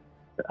Docs,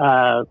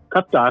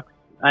 Cup Docs.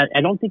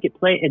 I don't think it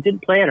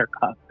didn't play at our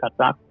Cup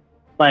Docs,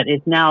 but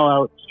it's now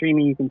out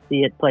streaming. You can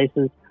see it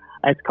places.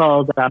 It's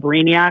called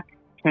Brainiac: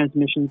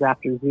 Transmissions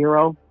After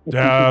Zero. It's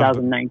in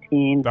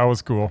 2019. That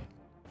was cool.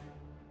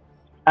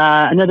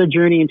 Another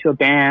journey into a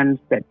band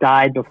that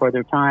died before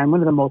their time.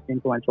 One of the most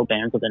influential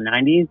bands of the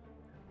 90s.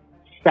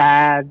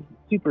 Sad,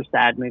 super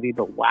sad movie,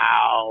 but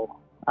wow.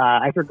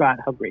 I forgot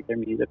how great their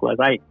music was.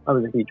 I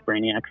was a huge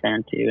Brainiac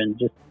fan too, and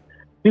just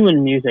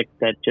doing music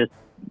that just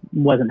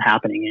wasn't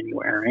happening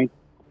anywhere, right?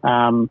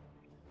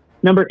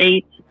 Number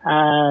 8,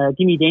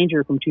 Gimme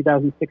Danger from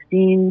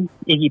 2016.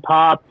 Iggy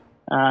Pop,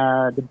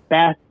 the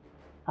best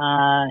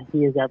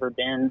he has ever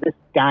been. This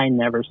guy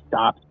never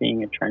stops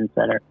being a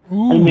trendsetter.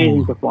 Ooh, an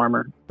amazing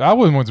performer. That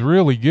one was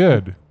really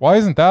good. Why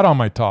isn't that on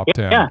my top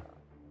 10? Yeah.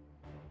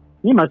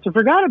 You must have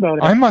forgot about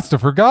it. I must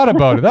have forgot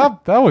about it.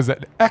 That was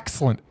an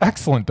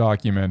excellent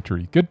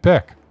documentary. Good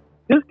pick.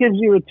 This gives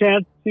you a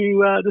chance to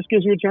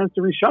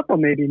reshuffle.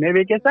 Maybe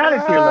it gets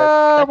added to your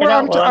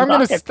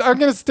list. I'm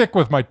gonna stick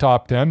with my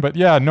top 10. But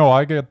yeah, no,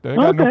 I got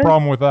no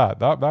problem with that.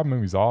 That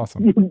movie's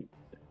awesome.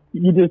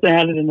 You just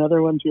added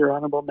another one to your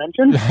honorable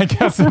mention. I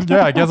guess it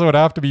would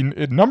have to be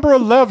number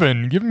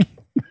 11. Give me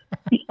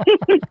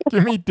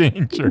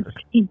Danger.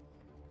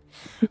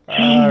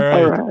 All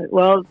right.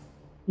 Well,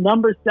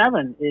 number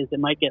 7 is It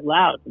Might Get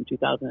Loud from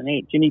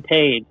 2008. Jimmy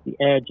Page, The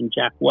Edge, and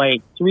Jack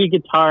White, 3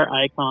 guitar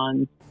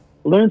icons,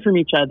 learn from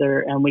each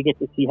other, and we get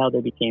to see how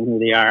they became who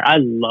they are. I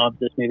love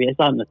this movie. I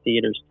saw it in the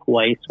theaters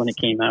twice when it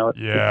came out.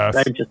 Yes.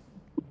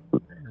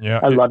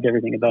 I loved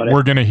everything about it.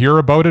 We're going to hear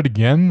about it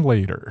again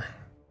later.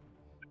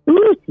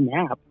 Ooh,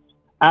 snap.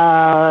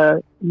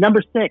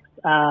 Number 6,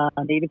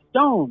 Native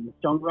Stone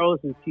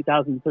Roses,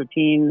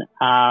 2013.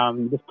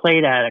 This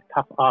played at a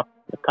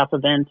Cuff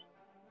event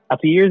a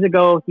few years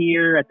ago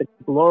here at the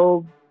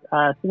Globe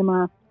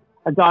Cinema,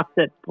 a doc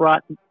that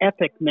brought an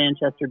epic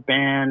Manchester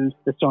band,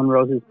 the Stone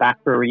Roses,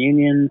 back for a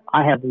reunion.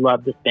 I have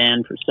loved this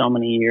band for so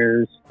many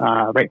years,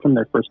 right from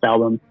their first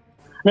album.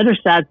 Another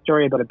sad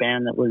story about a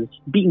band that was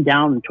beaten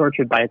down and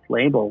tortured by its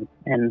label,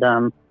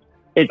 and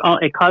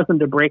it caused them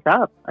to break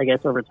up, I guess,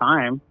 over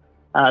time.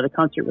 The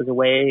concert was a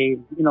way,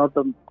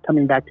 them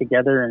coming back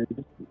together,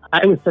 and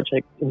it was such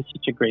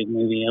a great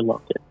movie. I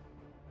loved it.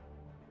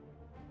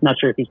 Not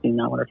sure if you've seen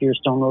that one or if you're a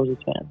Stone Roses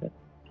fan, but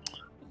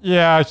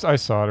yeah, I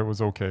saw it. It was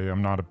okay.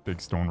 I'm not a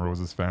big Stone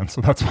Roses fan,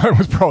 so that's why it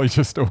was probably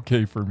just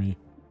okay for me.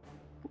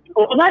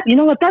 Well,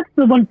 that's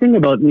the one thing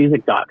about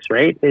music docs,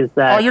 right? Is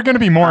that you're going to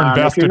be more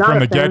invested from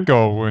the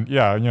get-go.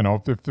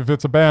 If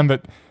it's a band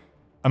that,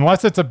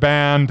 unless it's a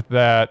band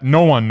that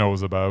no one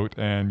knows about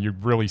and you're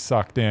really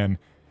sucked in,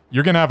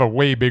 you're going to have a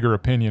way bigger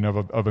opinion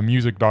of a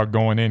music doc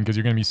going in, because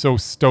you're going to be so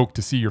stoked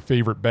to see your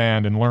favorite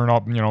band and learn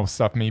all,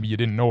 stuff maybe you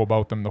didn't know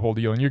about them, the whole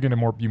deal. And you're going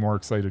to be more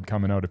excited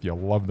coming out if you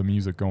love the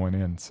music going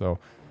in. So,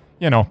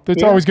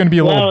 it's always going to be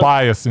a little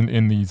bias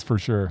in these for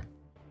sure.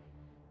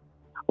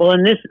 Well,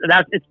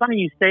 it's funny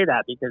you say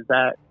that, because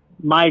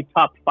my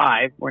top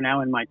 5, we're now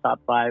in my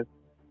top 5.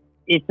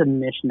 It's a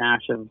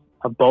mishmash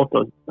of both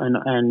those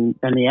and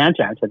the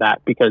answer to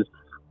that, because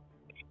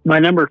my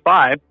number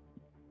 5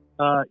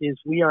 is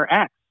We Are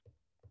X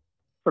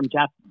from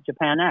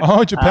Japan X.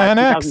 Oh, Japan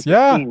X.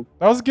 Yeah,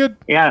 that was good.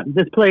 Yeah,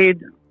 it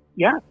played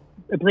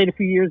a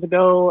few years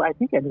ago. I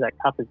think I did that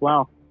Cup as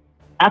well.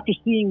 After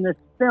seeing this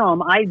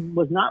film, I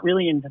was not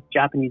really into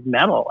Japanese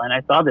metal, and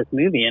I saw this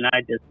movie, and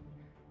I just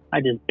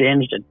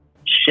binged a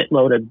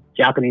shitload of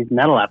Japanese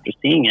metal after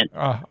seeing it.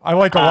 I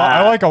like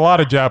a lot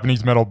of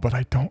Japanese metal, but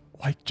I don't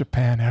like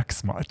Japan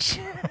X much.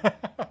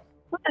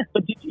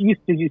 But did you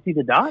see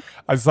the doc?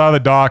 I saw the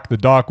doc. The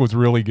doc was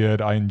really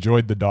good. I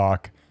enjoyed the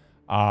doc.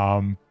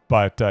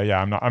 But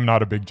I'm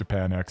not a big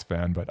Japan X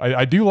fan, but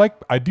I do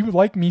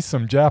like me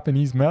some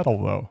Japanese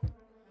metal though.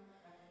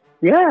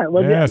 Yeah.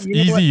 Well, yes,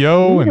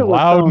 EZO and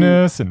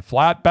Loudness and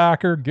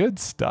Flatbacker, good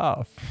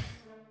stuff.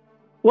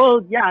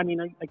 Well, yeah. I mean,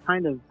 I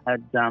kind of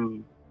had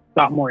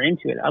got more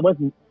into it. I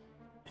wasn't.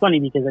 It's funny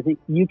because I think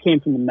you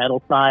came from the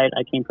metal side.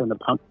 I came from the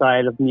punk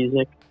side of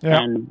music,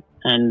 and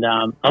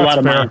a lot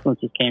of my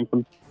influences came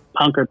from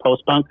punk or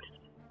post-punk.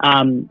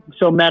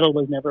 So metal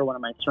was never one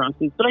of my strong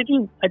suits, but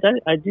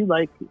I do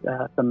like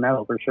some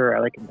metal for sure. I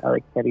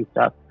like heavy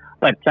stuff.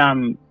 But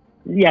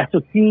yeah,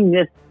 so seeing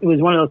this, it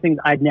was one of those things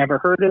I'd never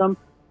heard of them.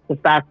 The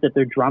fact that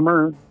their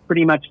drummer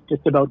pretty much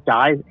just about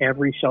dies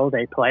every show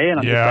they play, and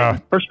I'm just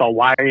like, first of all,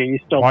 why are you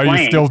still playing? Why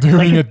are you still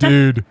doing it,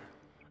 dude?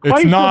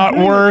 It's not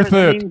worth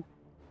it.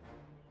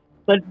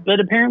 But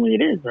apparently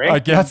it is, right? I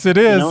guess it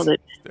is. You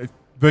know,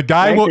 the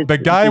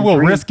guy will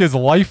risk his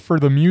life for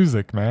the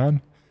music,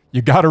 man.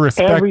 You got to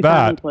respect every that.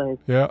 Time he plays.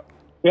 Yeah.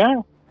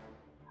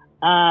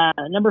 Yeah.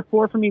 Number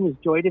 4 for me was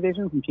Joy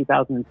Division from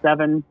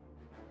 2007.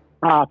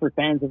 For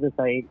fans of this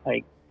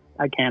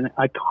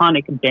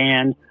iconic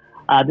band,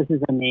 this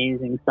is an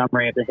amazing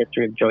summary of the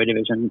history of Joy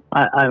Division.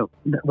 I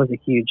was a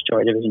huge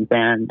Joy Division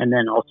fan, and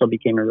then also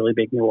became a really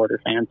big New Order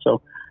fan.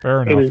 So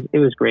fair enough. It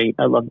was great.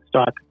 I love the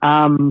stock.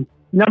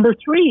 Number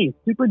 3,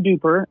 Super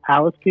Duper,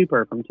 Alice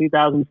Cooper from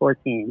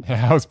 2014.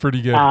 Yeah, that was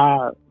pretty good.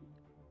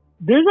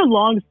 There's a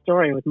long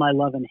story with my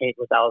love and hate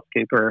with Alice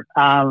Cooper.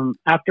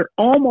 After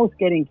almost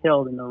getting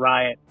killed in the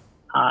riot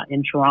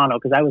in Toronto,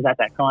 because I was at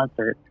that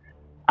concert,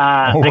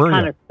 I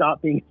kind of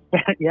stopped being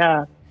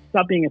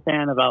a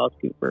fan of Alice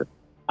Cooper.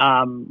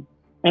 And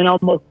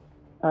almost,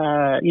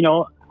 I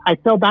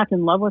fell back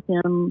in love with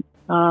him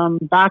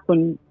back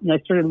when I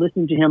started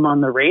listening to him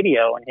on the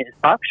radio and his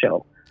talk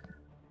show.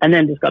 And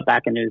then just got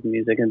back into his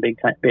music in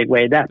a big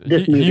way.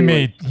 He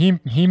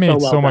made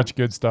so much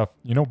good stuff.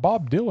 You know,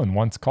 Bob Dylan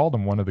once called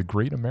him one of the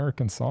great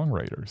American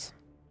songwriters.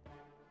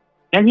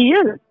 And he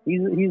is.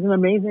 He's an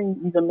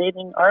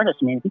amazing artist.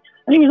 I mean,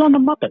 he was on the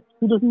Muppets.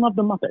 Who doesn't love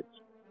the Muppets?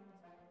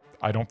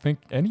 I don't think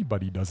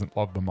anybody doesn't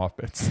love the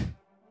Muppets.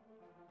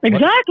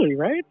 Exactly,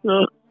 right?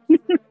 So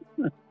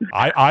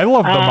I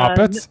love the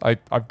Muppets.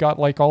 I've got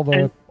like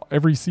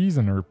every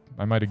season, or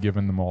I might have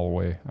given them all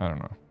away. I don't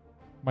know.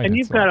 And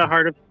you've got a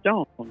heart of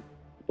stone,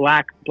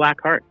 black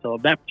heart. So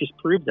that just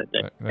proves it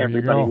that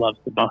everybody loves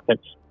the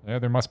Muppets. Yeah,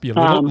 there must be a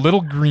little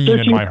green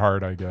in my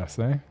heart, I guess,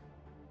 eh?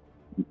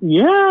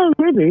 Yeah,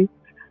 maybe.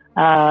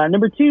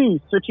 Number 2,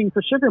 Searching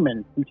for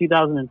Sugarman from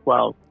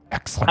 2012.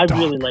 Excellent. I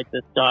really like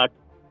this doc.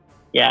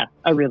 Yeah,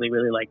 I really,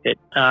 really liked it.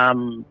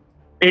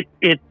 It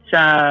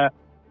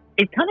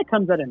kind of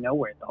comes out of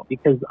nowhere though,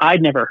 because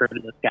I'd never heard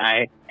of this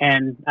guy,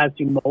 and as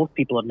do most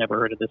people have never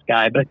heard of this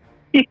guy, but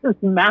he was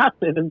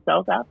massive in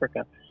South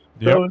Africa.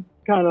 Yep. So it's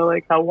kind of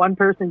like how one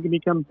person can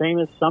become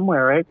famous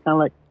somewhere, right? Kind of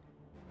like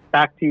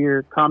back to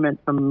your comment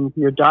from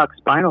your doc,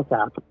 Spinal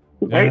Tap,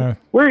 right?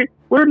 Yeah.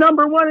 We're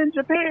number 1 in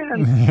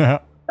Japan.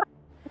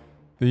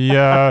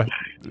 Yeah.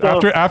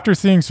 After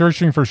seeing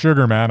Searching for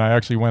Sugar Man, I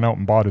actually went out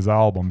and bought his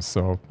albums,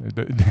 so it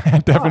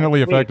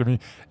definitely affected me.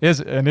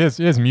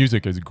 His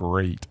music is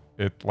great.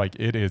 It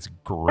is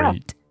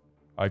great.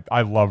 Yeah.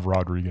 I love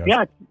Rodriguez.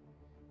 Yeah,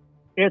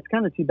 it's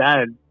kind of too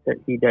bad that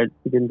he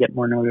didn't get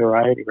more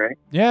notoriety, right?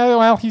 Yeah,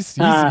 well, he's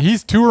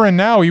touring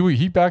now.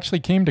 He actually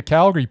came to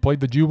Calgary, played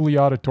the Jubilee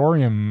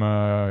Auditorium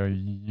a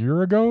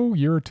year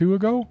or 2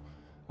 ago.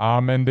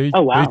 And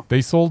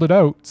they sold it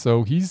out,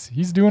 so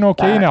he's doing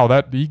okay now.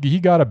 That he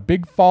got a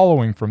big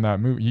following from that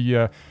movie.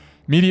 He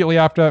immediately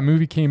after that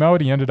movie came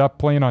out, he ended up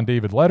playing on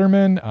David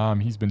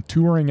Letterman. He's been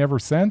touring ever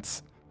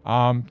since.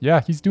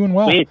 He's doing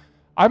well.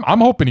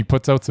 I'm hoping he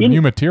puts out some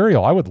new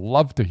material. I would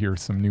love to hear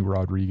some new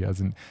Rodriguez.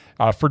 And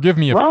forgive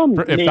me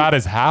if that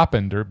has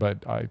happened,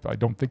 but I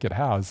don't think it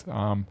has.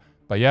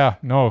 But yeah,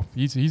 no,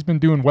 he's been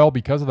doing well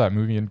because of that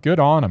movie, and good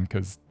on him,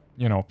 because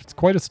it's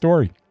quite a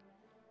story.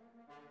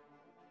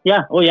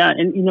 Yeah. Oh, yeah.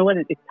 And you know what?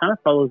 It kind of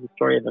follows the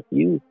story of a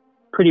few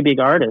pretty big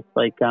artists,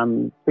 like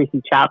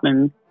Tracy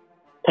Chapman.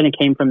 Kind of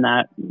came from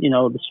that,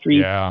 the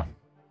street. Yeah.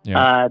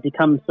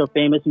 Becomes so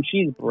famous, and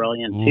she's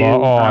brilliant too.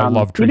 I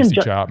love Tracy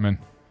Chapman.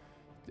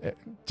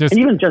 And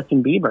even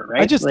Justin Bieber,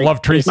 right? I just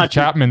love Tracy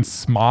Chapman's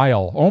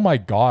smile. Oh my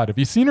God! Have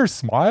you seen her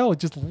smile? It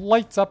just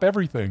lights up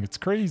everything. It's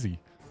crazy.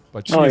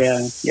 But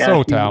she's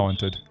so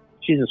talented.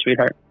 She's a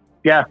sweetheart.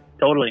 Yeah,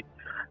 totally.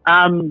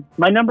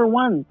 My number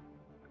 1.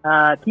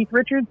 Keith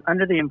Richards,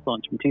 Under the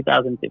Influence from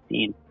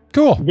 2015.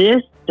 Cool.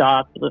 This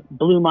doc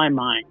blew my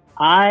mind.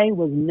 I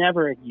was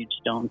never a huge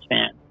Stones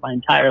fan my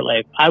entire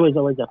life. I was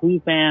always a Who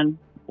fan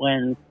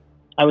when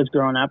I was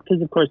growing up,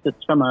 because of course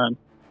it's from a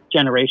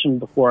generation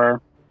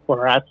before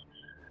us.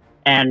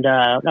 And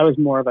I was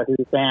more of a Who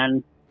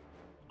fan.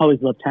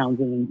 Always loved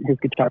Townsend and his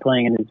guitar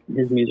playing and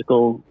his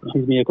musical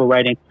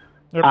writing.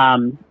 Yep.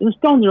 The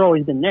Stones have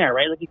always been there,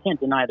 right? Like, you can't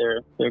deny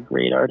they're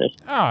great artists.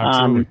 Oh,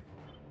 absolutely.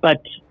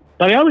 But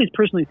I always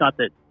personally thought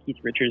that Keith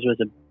Richards was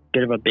a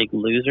bit of a big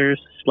loser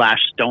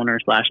 / stoner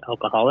 /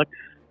 alcoholic.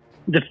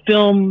 The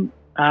film,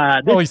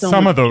 he's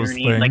some of those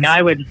things. Like,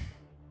 I would,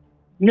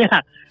 yeah.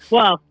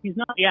 Well, he's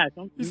not. Yeah,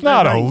 he's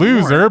not a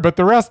loser, but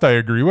the rest I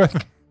agree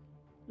with.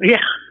 Yeah.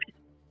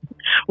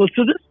 Well,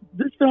 so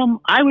this film,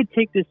 I would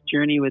take this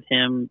journey with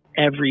him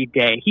every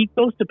day. He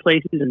goes to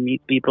places and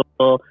meets people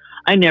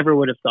I never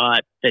would have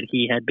thought that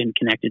he had been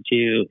connected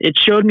to. It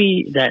showed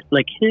me that,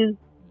 like,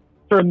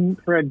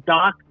 for a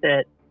doc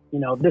that,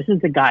 this is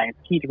the guy, it's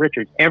Keith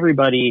Richards.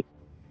 Everybody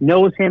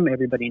knows him.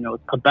 Everybody knows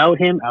about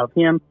him, of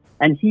him.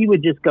 and he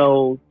would just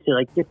go to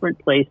like different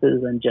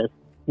places and just,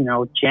 you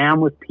know,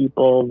 jam with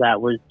people that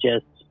was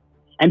just,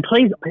 and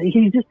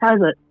he just has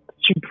a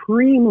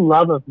supreme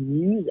love of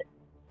music.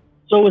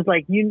 So it was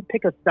like, you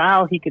pick a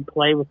style, he could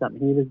play with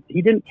something.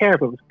 He didn't care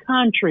if it was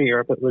country or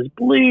if it was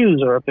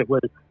blues or if it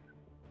was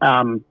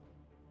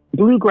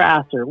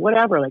bluegrass or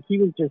whatever. Like, he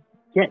was just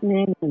getting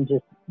in and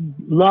just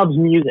loves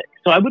music.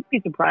 So I wouldn't be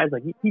surprised.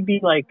 Like, he'd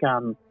be like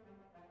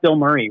Bill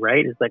Murray,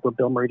 right? It's like where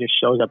Bill Murray just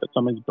shows up at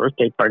someone's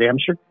birthday party. I'm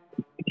sure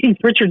Keith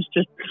Richards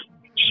just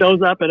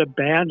shows up at a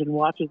band and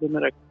watches them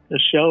at a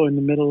show in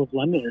the middle of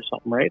London or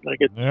something, right? Like,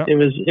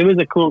 it was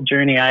a cool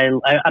journey.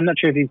 I'm not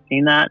sure if you've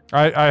seen that.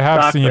 I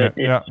have seen it.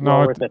 Yeah,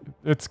 no,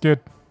 it's good.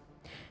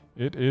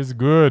 It is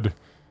good.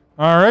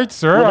 All right,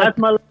 sir. Well, that's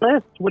my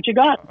list. What you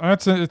got?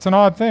 It's an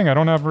odd thing. I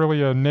don't have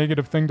really a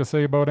negative thing to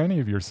say about any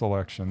of your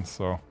selections,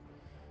 so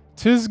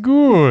 'tis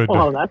good.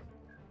 Oh,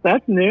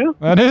 that's new.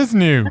 That is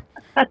new.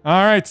 All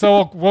right,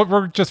 so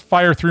we'll just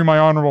fire through my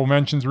honorable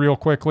mentions real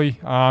quickly.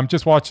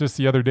 Just watched this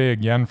the other day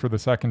again for the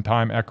second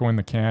time, Echo in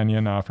the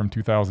Canyon from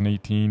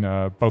 2018,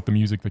 about the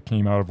music that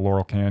came out of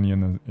Laurel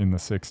Canyon in the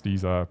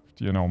 60s,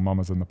 you know,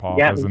 Mamas and the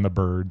Papas and the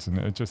Birds, and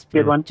it just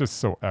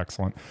so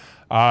excellent.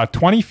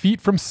 20 Feet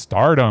from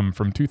Stardom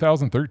from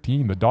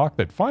 2013, the doc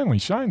that finally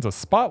shines a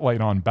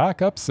spotlight on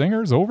backup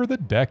singers over the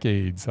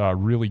decades.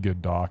 Really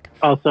good doc.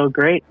 Also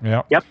great.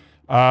 Yeah. Yep.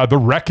 The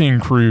Wrecking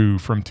Crew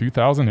from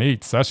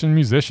 2008, session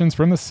musicians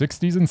from the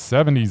 60s and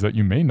 70s that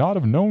you may not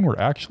have known were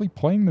actually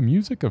playing the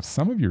music of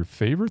some of your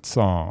favorite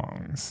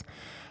songs.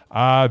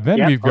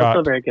 We've got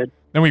also very good.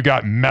 Then we've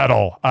got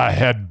Metal, a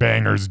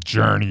Headbanger's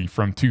Journey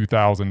from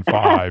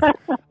 2005.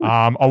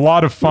 A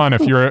lot of fun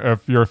if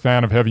you're a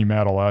fan of heavy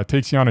metal. It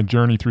takes you on a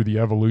journey through the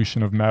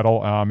evolution of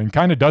metal, and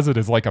kind of does it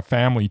as like a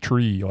family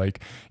tree. Like,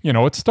 you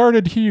know, it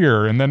started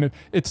here, and then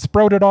it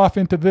sprouted off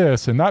into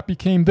this, and that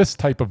became this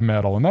type of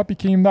metal, and that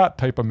became that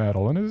type of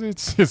metal, and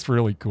it's just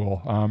really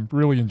cool.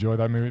 Really enjoy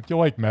that movie. If you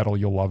like metal,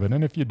 you'll love it,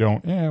 and if you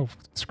don't,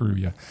 screw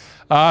you.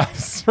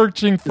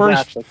 Searching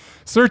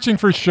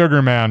for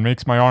Sugar Man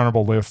makes my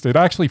honorable list. It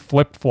actually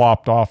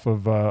flip-flopped off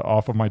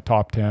of my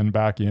top 10,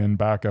 back in,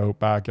 back out,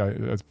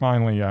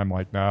 finally I'm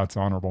like, nah, it's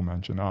honorable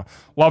mention.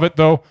 Love it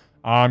though.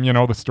 You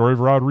know, the story of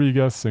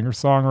Rodriguez,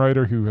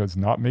 singer-songwriter who has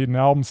not made an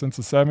album since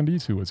the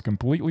 70s, who was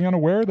completely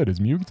unaware that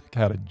his music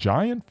had a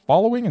giant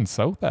following in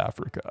South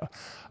Africa.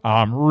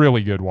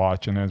 Really good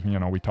watch, and as you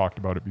know, we talked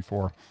about it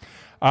before.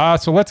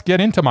 So let's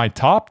get into my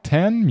top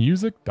 10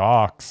 music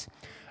docs.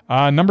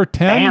 Number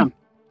 10. Bam.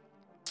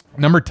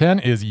 Number 10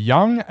 is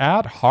Young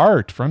at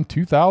Heart from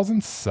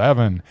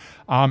 2007.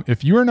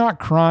 If you are not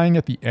crying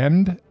at the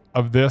end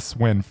of this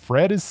when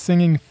Fred is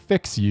singing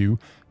Fix You,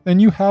 then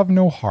you have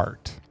no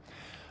heart.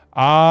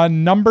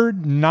 Number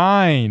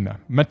 9,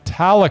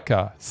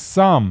 Metallica,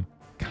 Some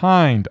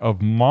Kind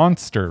of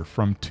Monster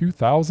from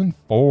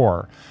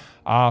 2004.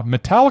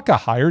 Metallica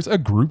hires a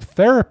group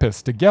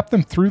therapist to get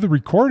them through the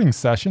recording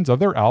sessions of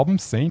their album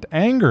Saint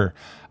Anger.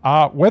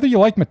 Whether you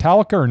like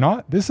Metallica or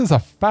not, this is a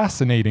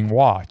fascinating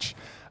watch.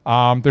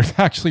 There's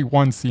actually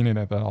one scene in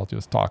it that I'll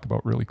just talk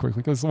about really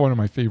quickly because it's one of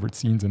my favorite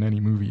scenes in any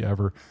movie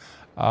ever.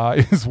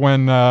 Is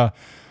when Lars,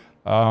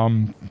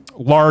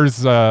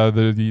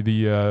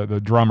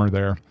 the drummer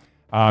there,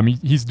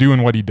 he's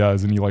doing what he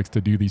does, and he likes to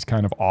do these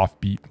kind of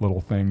offbeat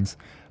little things,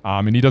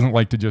 and he doesn't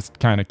like to just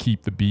kind of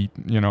keep the beat,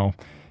 you know.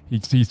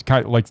 He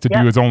kind of likes to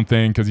do his own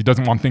thing because he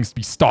doesn't want things to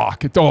be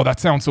stock. That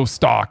sounds so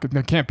stock.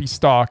 It can't be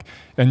stock.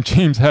 And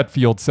James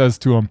Hetfield says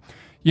to him,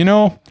 you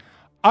know,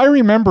 I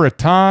remember a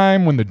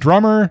time when the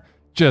drummer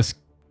just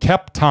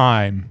kept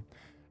time.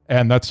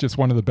 And that's just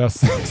one of the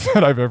best things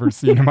that I've ever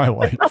seen in my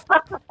life.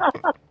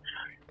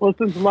 Well,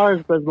 since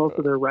Lars does most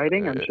of their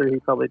writing, I'm sure he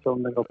probably told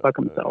him to go fuck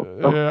himself.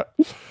 So. Yeah.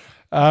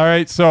 All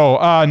right,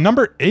 so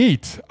number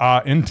 8,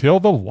 Until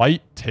the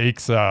Light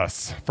Takes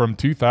Us from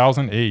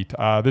 2008.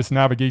 This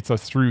navigates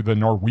us through the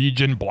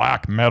Norwegian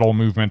black metal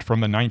movement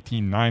from the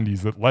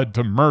 1990s that led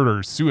to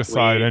murder,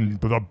 suicide,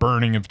 and the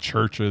burning of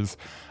churches.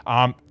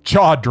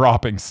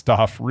 Jaw-dropping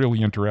stuff.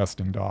 Really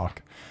interesting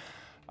doc.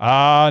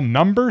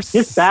 Number 6.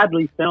 Just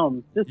badly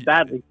filmed.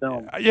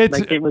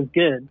 It was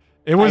good.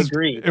 It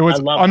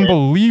was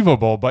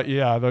unbelievable, but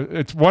yeah,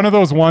 it's one of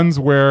those ones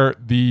where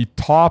the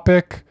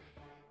topic,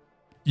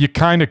 you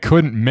kind of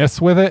couldn't miss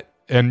with it.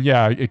 And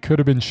yeah, it could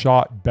have been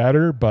shot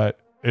better, but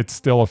it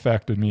still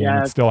affected me,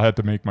 and it still had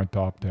to make my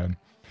top 10.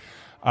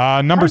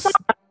 What's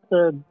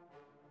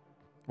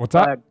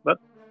that?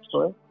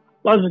 Sorry.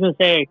 I was just going to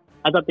say,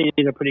 I thought they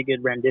did a pretty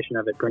good rendition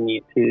of it, bringing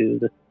it to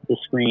the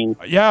screen.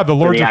 Yeah, the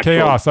Lords of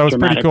Chaos. That was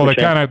pretty cool. They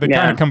kind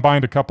of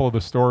combined a couple of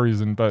the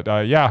stories,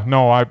 I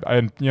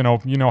you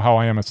know how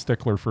I am a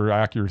stickler for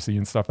accuracy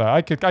and stuff. That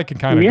I could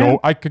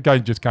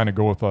just kind of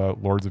go with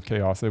Lords of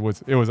Chaos. It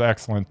was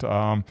excellent.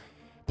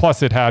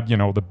 Plus, it had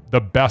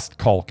the best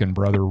Culkin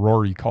brother,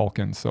 Rory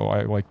Culkin. So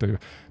I like to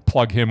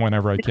plug him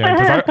whenever I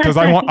can because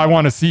I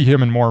want to see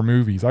him in more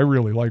movies. I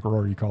really like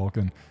Rory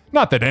Culkin.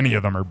 Not that any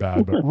of them are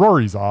bad, but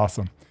Rory's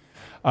awesome.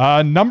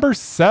 Number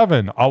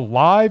 7,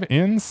 Alive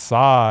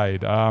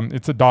Inside.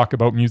 It's a doc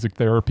about music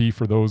therapy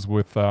for those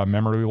with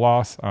memory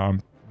loss.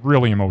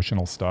 Really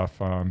emotional stuff.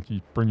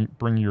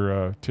 Bring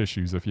your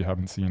tissues if you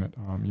haven't seen it.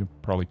 You'll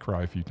probably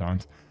cry a few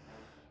times.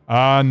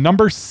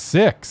 Number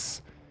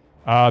 6,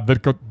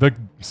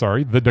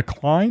 The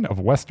Decline of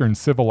Western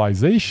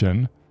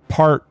Civilization,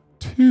 Part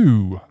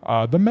 2,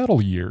 The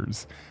Metal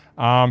Years,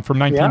 from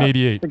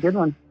 1988. Yeah, it's a good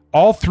one.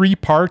 All 3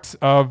 parts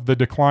of the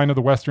Decline of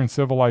the Western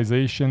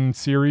Civilization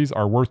series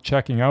are worth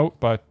checking out,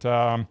 but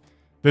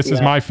this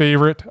is my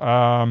favorite.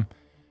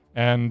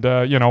 And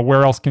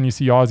where else can you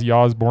see Ozzy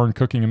Osbourne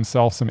cooking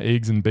himself some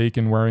eggs and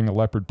bacon wearing a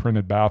leopard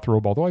printed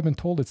bathrobe? Although I've been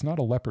told it's not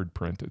a leopard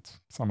print, it's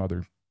some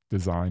other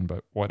design,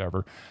 but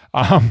whatever.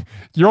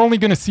 You're only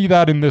going to see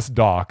that in this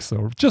doc,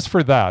 so just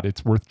for that,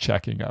 it's worth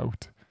checking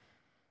out.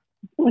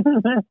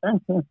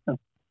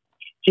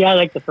 Yeah, I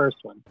like the first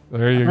one.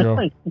 There you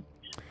go.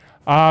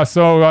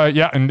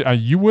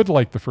 And you would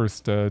like the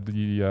first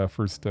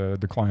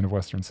Decline of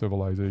Western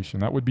Civilization.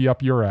 That would be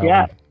up your alley.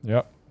 Yeah.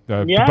 Yep.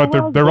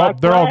 But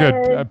they're all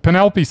good.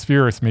 Penelope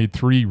Spheris made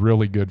 3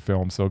 really good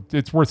films, so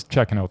it's worth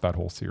checking out that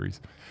whole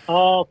series.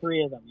 All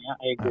 3 of them. Yeah,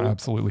 I agree.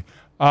 Absolutely.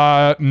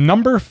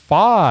 Number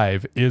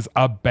 5 is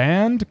A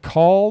Band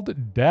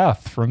Called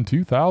Death from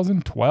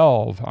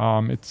 2012.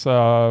 It's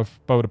about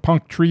a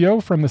punk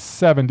trio from the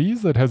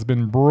 70s that has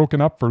been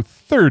broken up for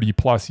 30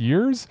 plus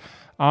years.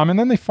 And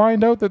then they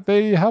find out that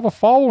they have a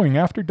following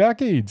after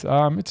decades.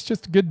 It's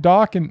just a good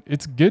doc and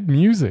it's good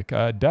music.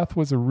 Death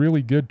was a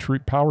really good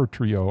power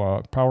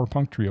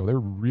punk trio. They're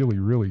really,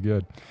 really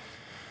good.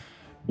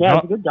 Yeah,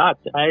 it's a good doc.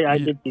 I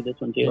did see this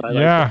one too.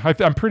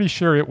 I'm pretty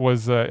sure it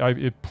was.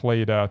 It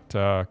played at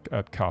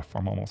Cuff.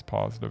 I'm almost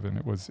positive, and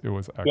it was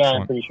excellent. Yeah,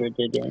 I'm pretty sure it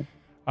did.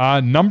 Yeah.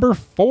 Number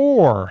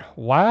 4,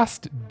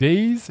 Last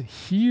Days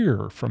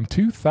Here from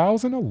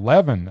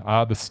 2011.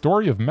 The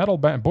story of metal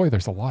band. Boy,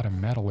 there's a lot of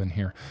metal in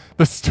here.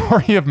 The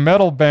story of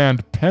metal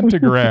band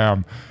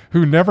Pentagram,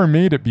 who never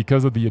made it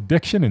because of the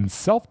addiction and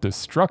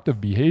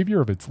self-destructive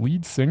behavior of its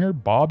lead singer,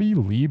 Bobby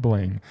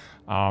Liebling.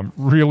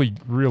 Really,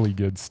 really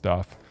good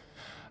stuff.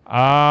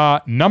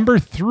 Number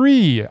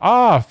 3.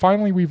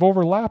 Finally we've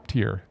overlapped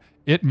here.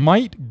 It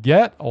Might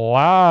Get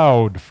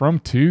Loud from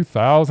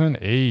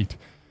 2008.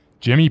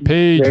 Jimmy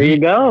Page, there you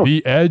go.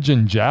 The Edge,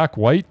 and Jack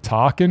White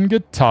talking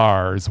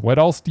guitars. What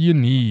else do you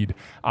need?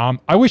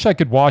 I wish I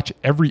could watch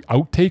every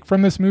outtake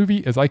from this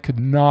movie, as I could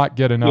not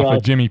get enough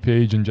of Jimmy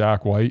Page and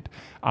Jack White.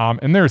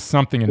 And there's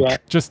something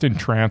just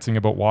entrancing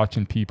about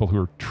watching people who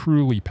are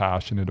truly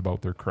passionate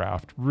about their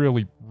craft.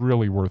 Really,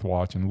 really worth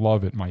watching.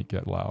 Love It Might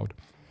Get Loud.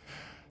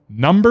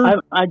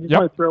 I just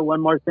want to throw one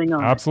more thing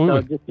on.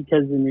 Absolutely. So just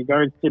because in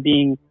regards to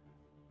being,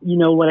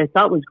 what I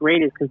thought was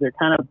great is because they're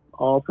kind of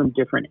all from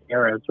different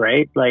eras,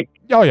 right? Like,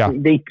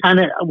 they kind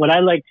of, what I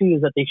like too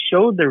is that they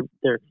showed their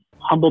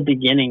humble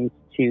beginnings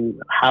to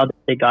how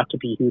they got to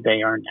be who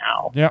they are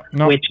now. Yeah.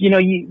 No. Which,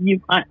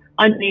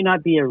 I may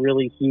not be a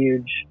really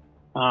huge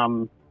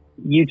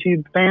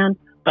YouTube fan,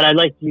 but I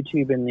like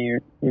YouTube in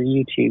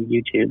YouTube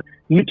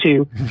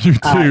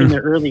in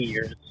their early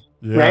years.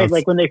 Yes. Right?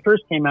 Like when they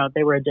first came out,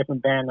 they were a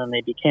different band than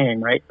they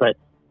became, right? But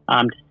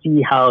to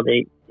see how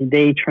they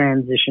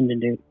transitioned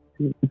into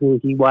who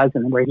he was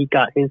and where he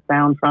got his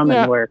sound from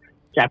and where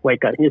Jack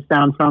White got his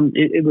sound from,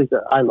 it was,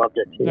 I loved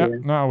it too. Yeah,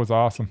 no, it was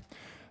awesome.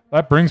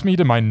 That brings me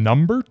to my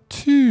number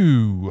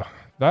 2.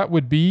 That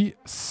would be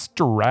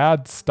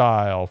Strad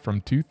Style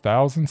from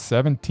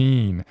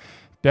 2017.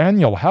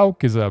 Daniel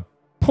Houck is a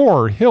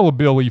poor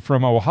hillbilly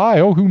from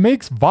Ohio who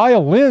makes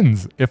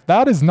violins. If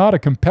that is not a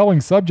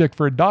compelling subject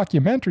for a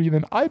documentary,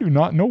 then I do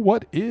not know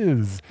what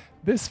is.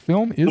 This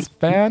film is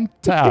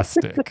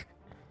fantastic.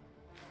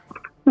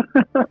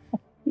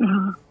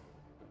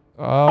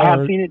 I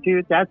have seen it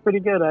too. That's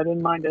pretty good. I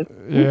didn't mind it.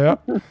 Yeah.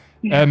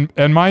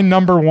 And my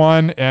number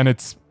 1, and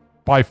it's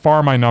by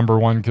far my number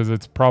 1 because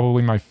it's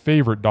probably my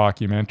favorite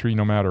documentary,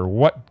 no matter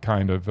what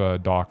kind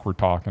of doc we're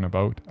talking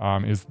about,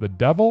 is The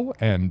Devil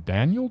and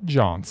Daniel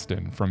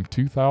Johnston from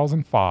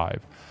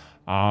 2005.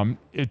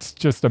 It's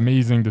just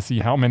amazing to see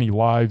how many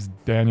lives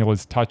Daniel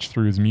has touched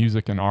through his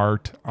music and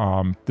art.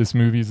 This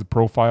movie is a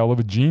profile of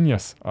a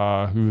genius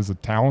who is a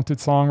talented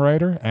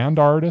songwriter and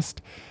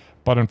artist.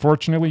 But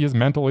unfortunately, his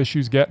mental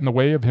issues get in the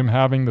way of him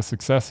having the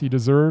success he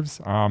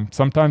deserves.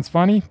 Sometimes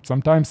funny,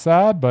 sometimes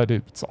sad, but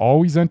it's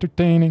always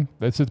entertaining.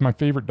 This is my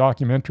favorite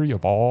documentary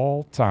of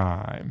all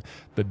time.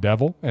 The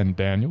Devil and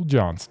Daniel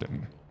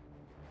Johnston.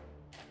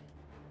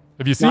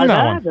 Have you seen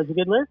that one? That's a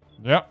good list.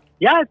 Yeah.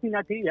 Yeah, I've seen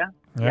that too,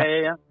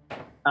 Yeah.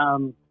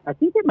 I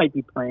think it might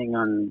be playing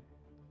on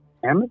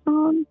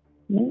Amazon,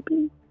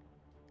 maybe?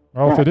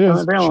 Well, if it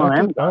is,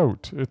 check it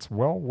out. It's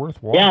well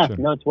worth watching. Yeah,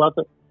 no, it's well.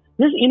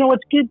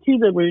 What's good too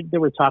that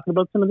we're talking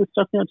about some of this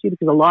stuff now too,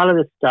 because a lot of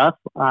this stuff,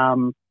 a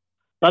lot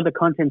of the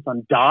content's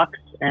on docs,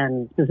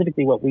 and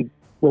specifically what we've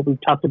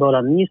talked about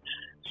on these.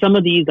 Some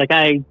of these, like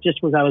I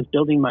was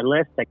building my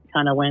list, I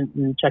kind of went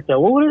and checked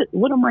out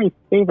what are my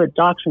favorite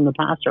docs from the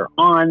past are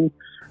on.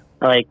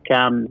 Like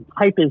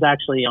Hype is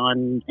actually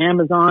on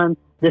Amazon.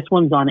 This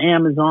one's on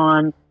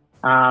Amazon.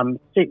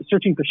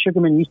 Searching for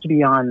Sugarman used to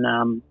be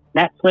on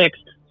Netflix.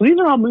 So these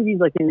are all movies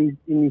like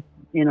in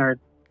our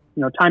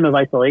time of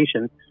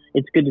isolation.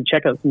 It's good to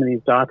check out some of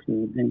these docs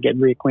and get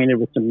reacquainted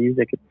with some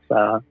music.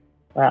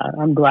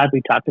 I'm glad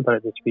we talked about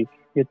it this week.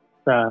 It's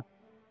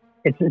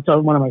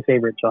one of my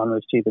favorite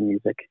genres too, the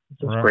music.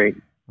 It's just great.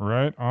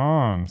 Right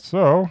on.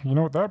 So, you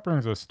know what that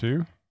brings us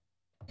to?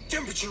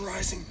 Temperature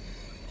rising.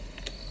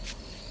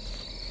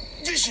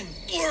 Vision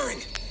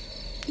blurring.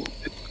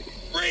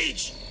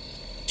 Rage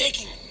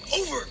taking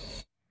over.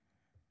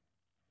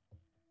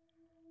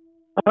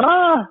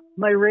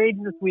 My rage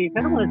this week.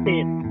 I don't want to say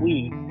it's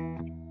weak,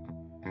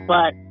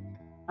 but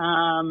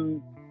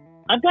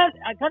I've got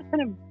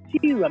kind of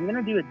two. I'm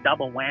going to do a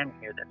double whammy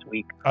here this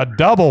week. A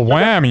double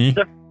whammy?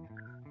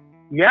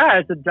 Yeah,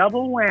 it's a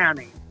double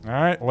whammy. All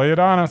right, lay it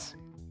on us.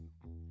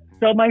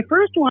 So my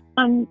first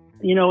one,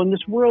 in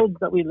this world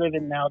that we live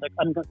in now,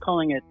 I'm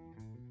calling it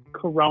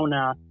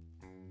Corona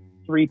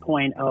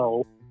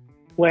 3.0,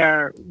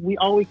 where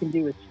all we can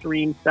do is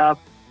stream stuff.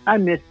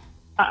 It's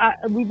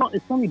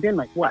only been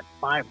like,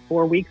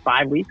 4 weeks,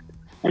 5 weeks.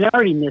 And I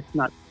already miss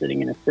not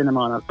sitting in a cinema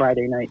on a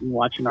Friday night and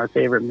watching our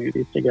favorite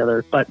movies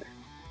together. But,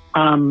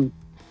 one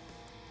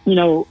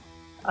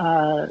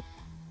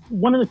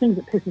of the things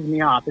that pisses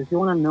me off is you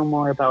want to know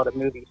more about a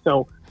movie.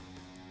 So,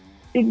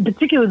 in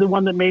particular, the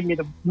one that made me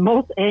the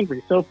most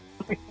angry. So,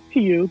 to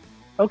you,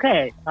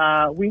 okay,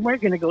 we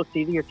weren't going to go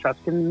see the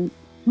Etruscan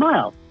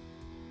Smile.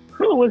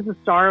 Who was the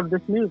star of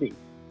this movie?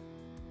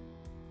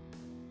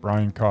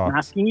 Brian Cox. I'm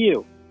asking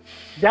you.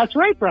 That's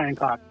right, Brian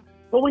Cox.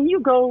 But when you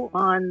go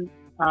on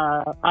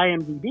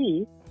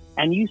IMDb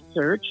and you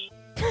search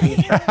the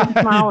Etruscan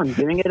Smile and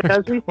giving it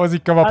as we... Was he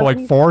come up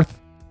like fourth?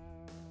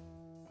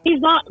 He's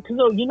not, because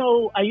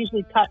I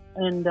usually cut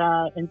and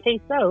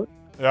paste out.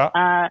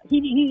 Yeah.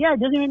 He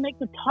doesn't even make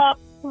the top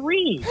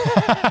 3.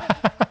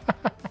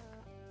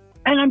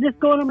 And I'm just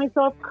going to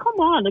myself, come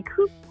on, like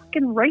who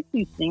fucking writes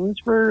these things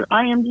for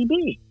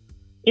IMDb?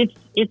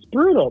 It's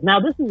brutal. Now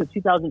this is a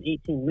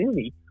 2018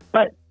 movie,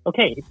 but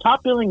okay,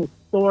 top billing is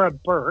Thora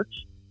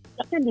Birch,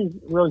 second is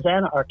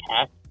Rosanna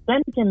Arquette,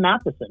 then Tim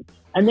Matheson,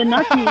 and then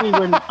that's usually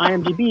when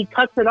IMDb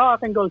cuts it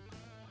off and goes,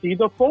 see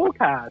the full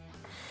cast.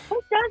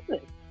 Who does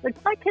it? Like,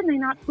 why can they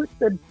not put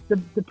the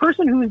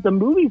person who the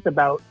movie's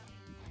about?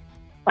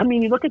 I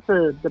mean, you look at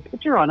the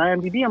picture on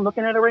IMDb, I'm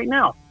looking at it right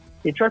now.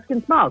 The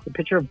Etruscan Smile, it's a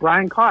picture of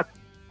Brian Cox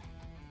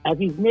as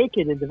he's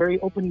naked in the very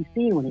opening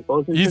scene when he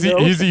goes into the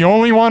ocean. He's the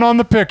only one on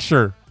the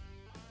picture.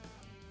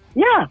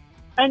 Yeah,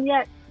 and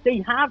yet they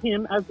have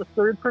him as the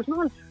third person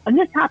on. And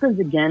this happens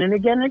again and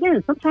again and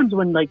again. Sometimes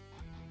when, like,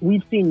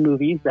 we've seen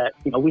movies that,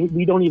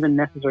 we don't even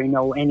necessarily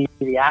know any of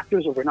the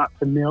actors or we're not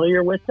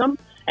familiar with them,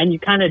 and you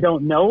kind of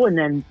don't know, and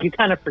then you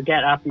kind of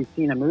forget after you've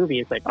seen a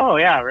movie. It's like, oh,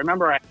 yeah,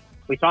 remember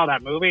we saw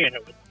that movie, and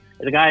it was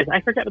the guys, I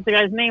forget what the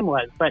guy's name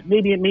was, but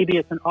maybe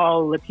it's an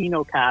all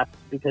Latino cast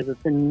because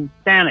it's in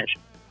Spanish,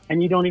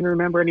 and you don't even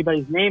remember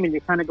anybody's name, and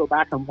you kind of go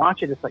back and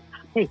watch it. It's like,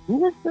 hey,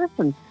 who is this?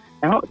 And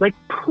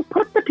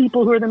put the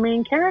people who are the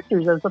main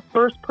characters as the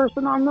first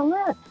person on the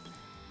list.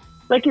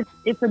 Like,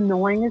 it's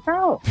annoying as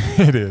hell.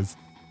 It is.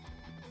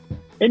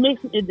 It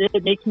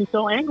makes me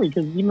so angry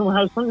because even when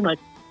I was something like,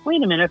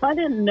 wait a minute, if I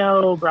didn't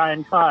know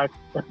Brian Cox,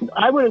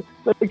 I would have,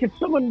 like, if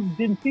someone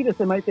didn't see this,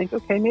 they might think,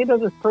 okay, maybe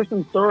this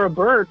person, Thora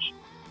Birch,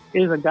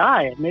 is a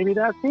guy. Maybe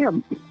that's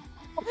him.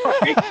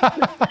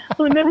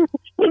 Who knows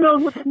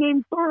what the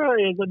name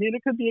Thora is? I mean,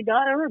 it could be a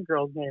guy or a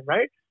girl's name,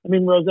 right? I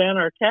mean,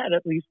 Rosanna Arquette,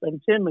 at least,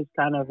 and Tim is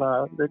kind of,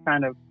 they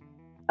kind of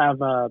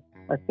have a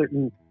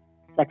certain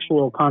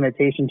sexual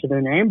connotation to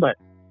their name, but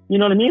you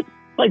know what I mean?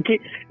 Like,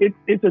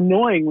 it's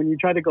annoying when you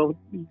try to go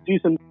do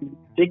some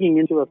digging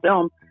into a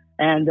film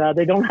and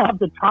they don't have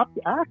the top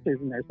actors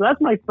in there. So that's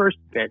my first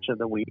bitch of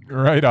the week.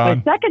 Right on.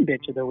 My second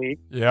bitch of the week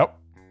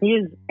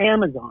is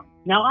Amazon.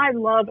 Now, I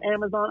love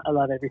Amazon. I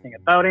love everything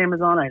about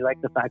Amazon. I like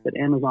the fact that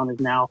Amazon is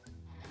now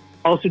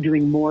also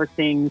doing more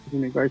things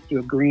in regards to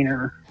a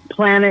greener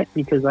planet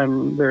because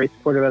I'm very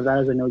supportive of that,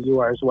 as I know you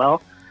are as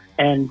well.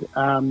 And,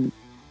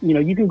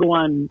 you can go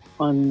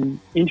on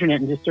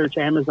internet and just search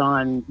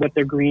Amazon, what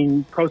their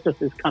green process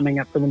is coming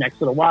up for the next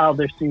little while.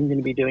 They're soon going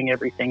to be doing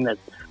everything that's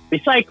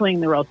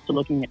recycling. They're also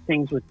looking at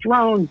things with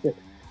drones that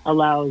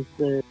allows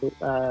you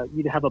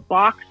to have a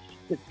box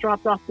that's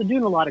dropped off. They're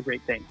doing a lot of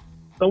great things.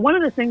 But one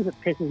of the things that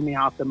pisses me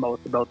off the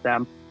most about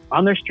them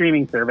on their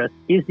streaming service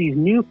is these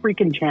new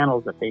freaking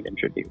channels that they've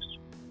introduced.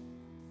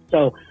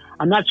 So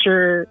I'm not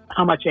sure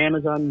how much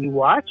Amazon you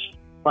watch,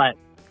 but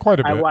quite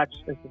a bit. I watch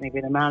a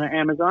significant amount of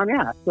Amazon,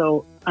 yeah.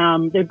 So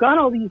they've got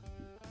all these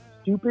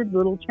stupid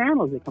little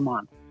channels that come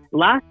on.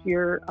 Last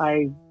year,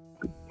 I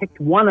picked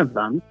one of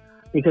them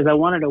because I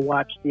wanted to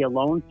watch the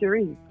Alone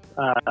series.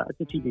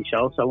 It's a TV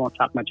show, so I won't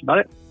talk much about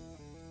it.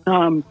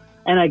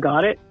 And I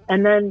got it.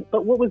 And then,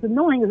 but what was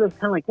annoying is I was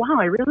kind of like, wow,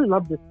 I really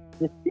love this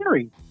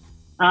series.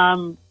 I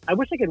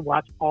wish I could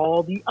watch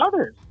all the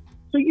others.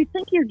 So you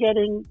think you're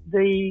getting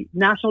the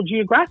National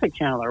Geographic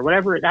channel or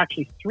whatever it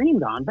actually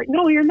streamed on, but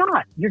no, you're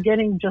not. You're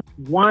getting just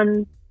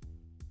one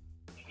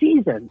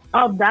season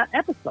of that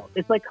episode.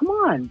 It's like, come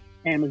on.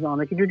 Amazon,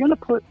 like if you're going to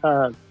put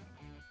a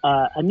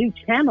new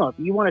channel, if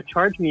you want to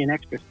charge me an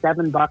extra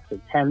 $7 or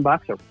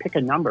 $10 or pick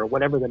a number,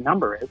 whatever the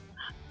number is,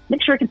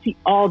 make sure I can see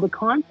all the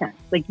content.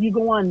 Like you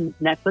go on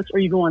Netflix or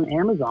you go on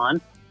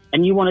Amazon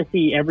and you want to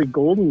see every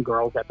Golden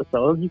Girls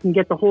episode, you can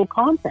get the whole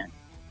content.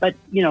 But,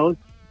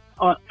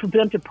 for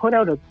them to put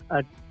out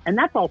and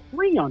that's all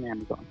free on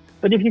Amazon.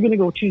 But if you're going to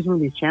go choose one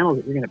of these channels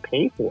that you're going to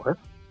pay for,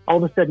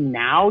 all of a sudden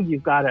now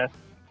you've got to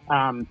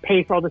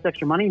pay for all this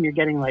extra money and you're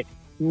getting like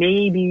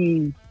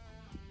maybe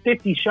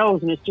 50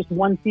 shows and it's just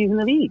one season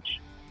of each.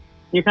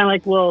 You're kind of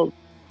like, well,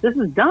 this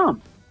is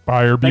dumb.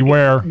 Buyer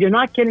beware. Like, you're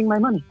not getting my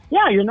money.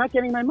 Yeah, you're not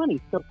getting my money.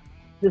 So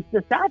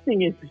the sad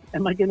thing is,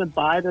 am I going to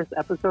buy this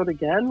episode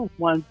again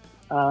once,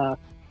 the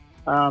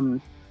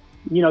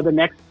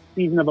next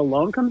season of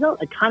Alone comes out?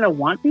 I kind of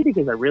want to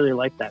because I really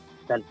like that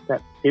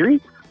series.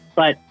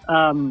 But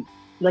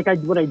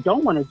what I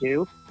don't want to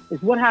do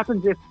is what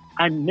happens if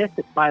I miss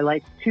it by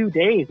like 2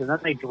 days and then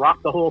they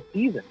drop the whole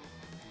season.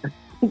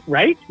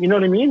 Right? You know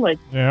what I mean? Like,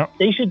 yeah.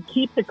 They should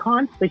keep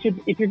the They should,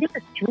 if you're going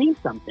to stream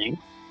something,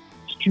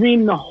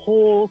 stream the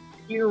whole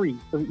series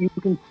so that you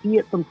can see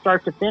it from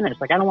start to finish.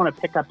 Like, I don't want to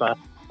pick up a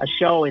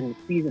show in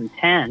season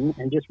 10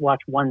 and just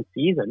watch one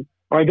season,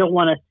 or I don't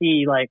want to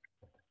see like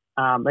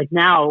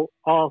now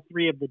all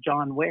 3 of the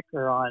John Wick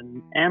are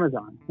on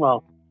Amazon.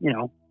 Well,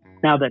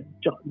 now that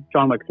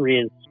John Wick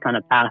 3 is kind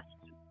of past,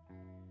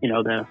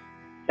 the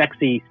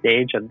sexy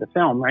stage of the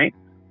film, right?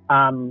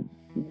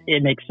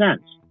 It makes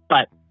sense,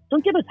 but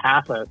don't give us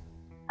half a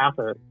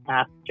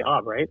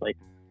job, right? Like,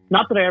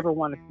 not that I ever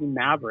want to see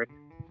Maverick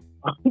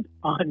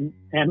on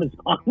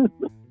Amazon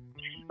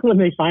when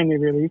they finally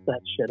release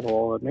that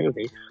shithole of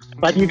movie,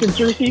 but you can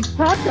sure see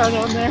Top Gun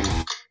on there.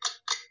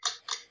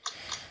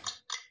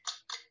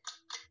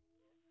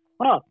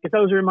 Well, if that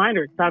was a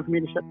reminder, it's time for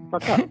me to shut the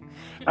fuck up.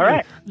 All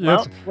right.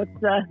 Yes. Well,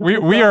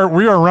 we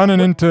are running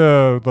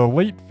into the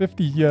late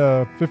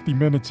 50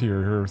 minutes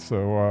here.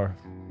 So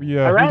we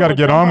got to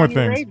get on with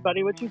things. Rage,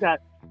 buddy, what you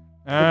got?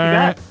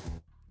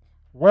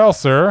 Well,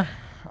 sir,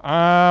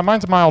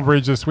 mine's a mild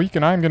rage this week,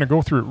 and I'm going to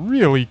go through it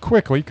really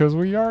quickly because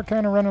we are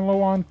kind of running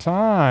low on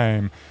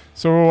time.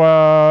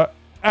 So,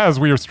 as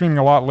we are streaming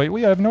a lot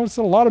lately, I've noticed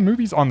a lot of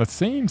movies on the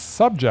same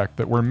subject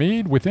that were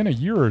made within a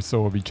year or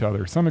so of each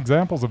other. Some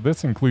examples of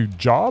this include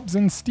Jobs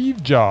and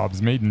Steve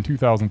Jobs, made in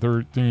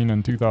 2013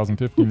 and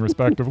 2015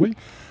 respectively.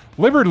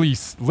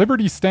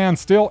 Liberty Stand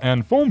Still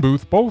and Phone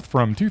Booth, both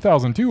from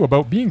 2002,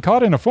 about being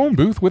caught in a phone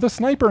booth with a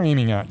sniper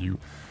aiming at you.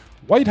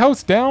 White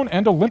House Down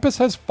and Olympus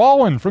Has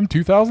Fallen from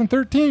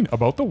 2013,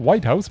 about the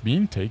White House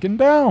being taken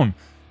down.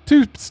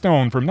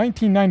 Tombstone from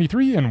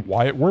 1993 and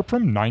Wyatt Earp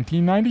from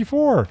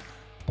 1994,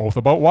 both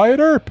about Wyatt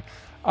Earp.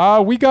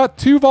 We got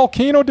 2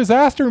 volcano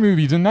disaster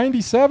movies in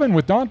 97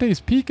 with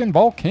Dante's Peak and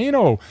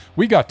Volcano.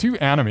 We got 2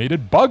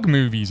 animated bug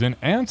movies in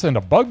Ants and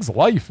A Bug's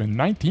Life in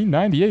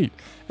 1998.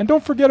 And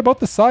don't forget about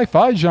the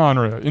sci-fi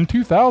genre. In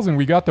 2000,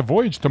 we got The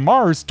Voyage to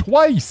Mars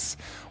twice.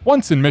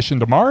 Once in Mission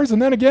to Mars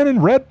and then again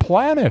in Red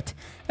Planet.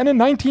 And in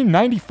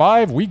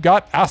 1995, we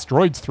got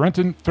Asteroids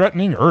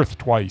Threatening Earth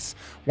twice.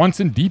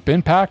 Once in Deep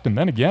Impact and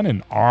then again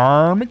in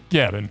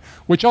Armageddon,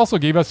 which also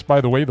gave us,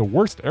 by the way, the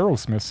worst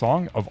Aerosmith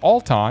song of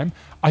all time,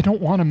 I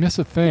Don't Want to Miss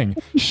a Thing.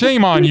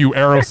 Shame on you,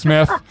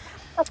 Aerosmith.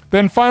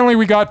 Then finally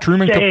we got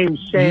Truman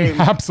Shame.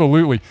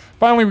 Absolutely.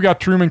 Finally we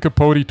got Truman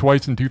Capote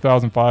twice in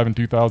 2005 and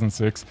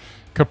 2006.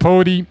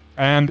 Capote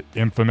and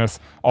Infamous.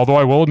 Although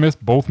I will admit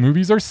both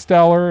movies are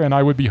stellar, and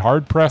I would be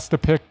hard-pressed to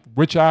pick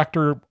which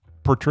actor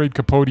portrayed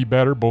Capote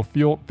better. Both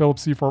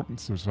Philip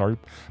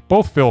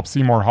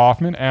Seymour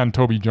Hoffman and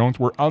Toby Jones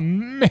were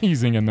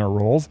amazing in their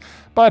roles.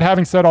 But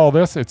having said all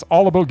this, it's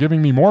all about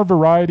giving me more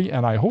variety,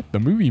 and I hope the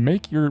movie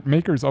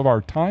makers of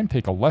our time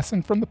take a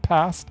lesson from the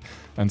past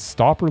and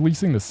stop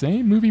releasing the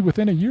same movie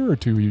within a year or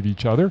two of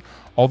each other,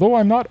 although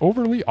I'm not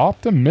overly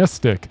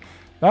optimistic.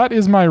 That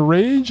is my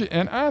rage,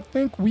 and I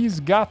think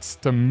we's got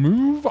to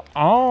move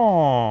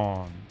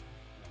on.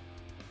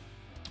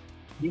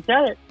 You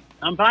said it.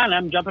 I'm fine.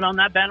 I'm jumping on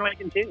that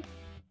bandwagon too.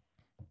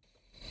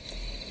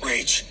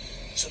 Rage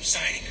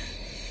subsiding.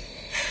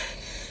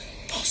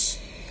 Pulse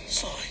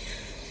slowing.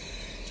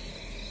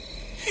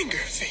 Anger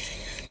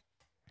fading.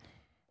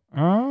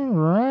 All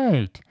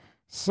right.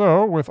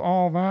 So, with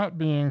all that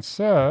being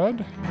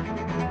said,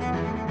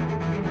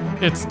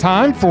 it's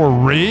time for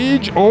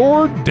Rage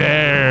or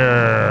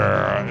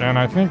Dare. And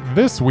I think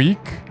this week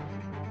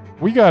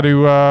we got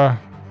to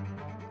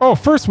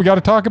first we got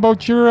to talk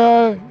about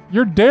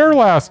your dare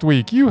last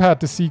week. You had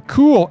to see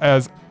Cool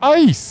as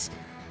Ice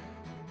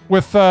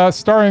with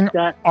starring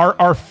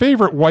our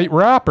favorite white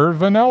rapper,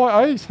 Vanilla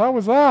Ice. How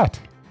was that?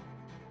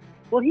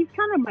 Well, he's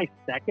kind of my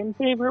second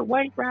favorite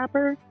white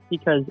rapper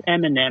because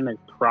Eminem is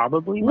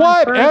probably my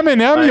what? first,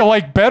 Eminem you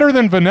like better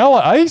than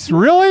Vanilla Ice?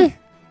 Really?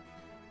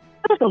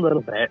 Just a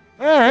little bit.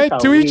 All right,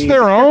 to each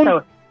their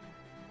own.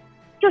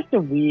 Just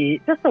a wee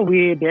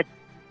bit.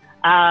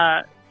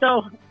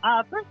 So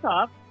first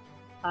off,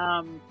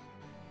 I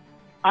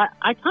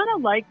kind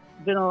of like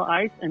Vanilla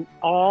Ice and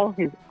all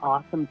his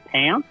awesome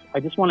pants. I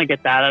just want to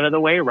get that out of the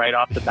way right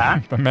off the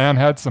bat. The man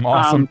had some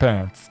awesome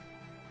pants.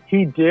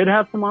 He did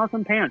have some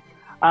awesome pants.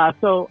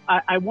 So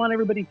I want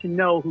everybody to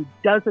know who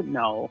doesn't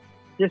know,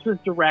 this was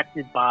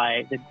directed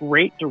by the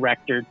great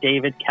director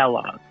David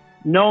Kellogg,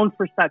 known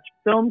for such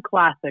film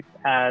classics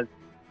as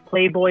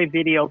Playboy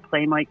Video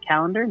Playmate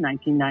Calendar,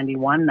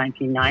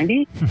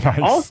 1991-1990. Nice.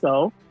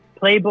 Also,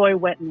 Playboy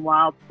Wet and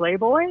Wild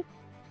Playboy,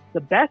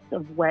 The Best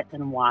of Wet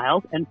and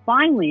Wild, and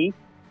finally,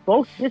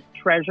 both This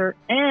Treasure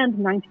and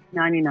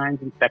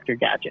 1999's Inspector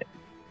Gadget.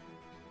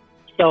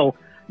 So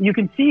you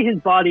can see his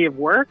body of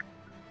work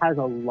has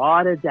a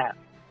lot of depth.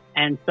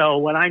 And so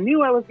when I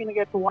knew I was going to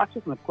get to watch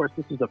this, and of course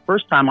this is the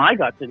first time I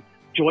got to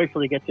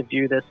joyfully get to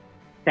view this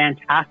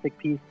fantastic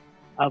piece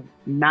of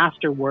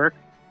masterwork,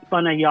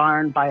 spun a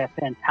yarn by a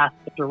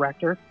fantastic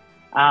director,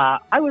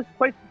 I was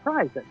quite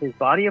surprised at his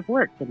body of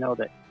work to know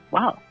that,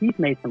 wow, he's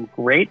made some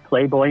great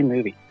Playboy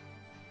movies.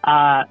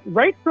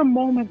 Right from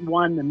moment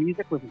one, the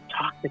music was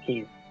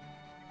intoxicating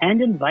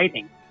and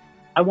inviting.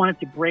 I wanted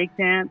to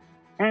breakdance,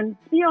 and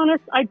to be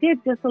honest, I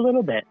did just a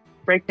little bit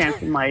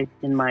breakdance in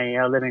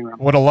my living room.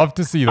 Would have loved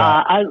to see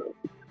that.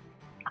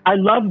 I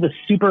love the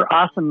super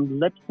awesome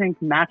lip sync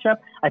matchup.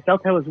 I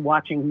felt I was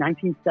watching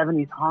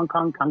 1970s Hong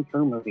Kong kung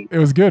fu movie. It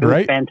was good,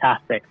 right?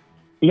 Fantastic.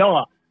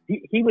 Yo,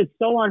 he was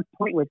so on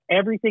point with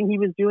everything he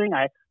was doing.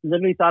 I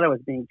literally thought I was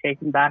being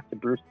taken back to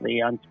Bruce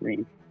Lee on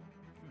screen.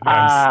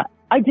 Nice.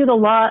 I did a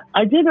lot.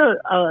 I did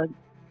learn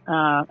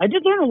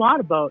a lot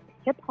about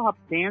hip hop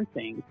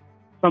dancing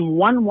from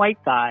one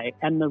white guy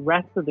and the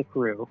rest of the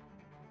crew.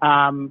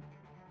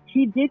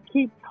 He did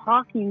keep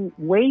talking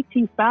way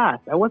too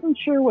fast. I wasn't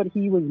sure what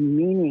he was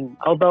meaning,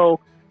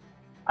 although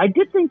I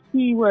did think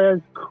he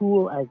was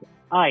cool as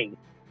ice.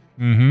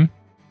 Mm-hmm.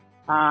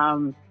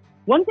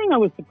 One thing I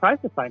was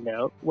surprised to find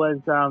out was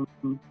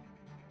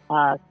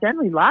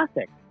Stanley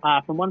Lassick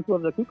from One Flew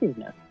Over the Cuckoo's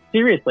Nest.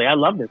 Seriously, I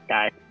love this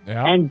guy.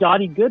 Yeah. And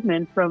Dottie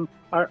Goodman from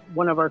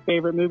one of our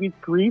favorite movies,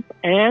 Grease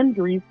and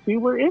Grease 2,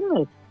 were in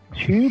this.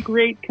 Two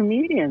great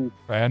comedians.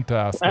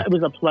 Fantastic. It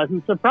was a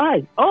pleasant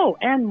surprise. Oh,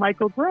 and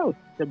Michael Gross,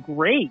 the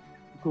great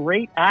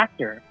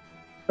actor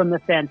from the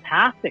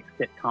fantastic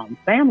sitcom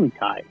Family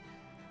Ties.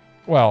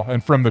 Well,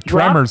 and from the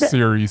Tremors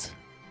series.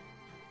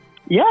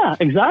 Yeah,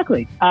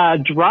 exactly.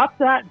 Drop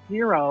that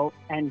zero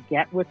and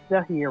get with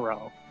the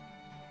hero.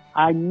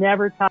 I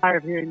never tire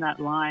of hearing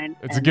that line.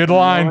 It's a good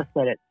line. Noah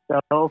said it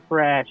so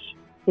fresh.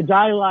 The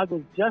dialogue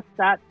was just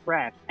that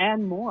fresh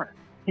and more.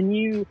 Can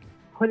you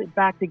put it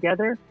back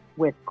together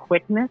with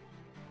quickness?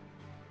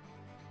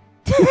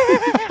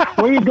 Where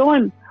are you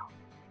going?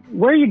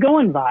 Where are you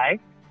going, Vi?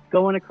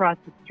 Going across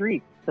the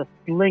street to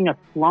sling a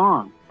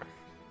slong.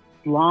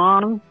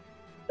 Slong,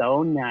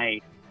 so nice.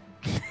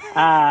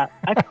 I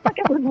felt like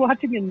I was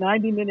watching a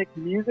 90-minute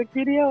music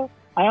video.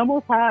 I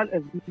almost had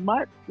as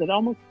much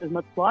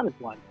plot as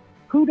one.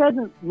 Who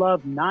doesn't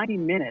love 90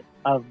 minutes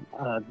of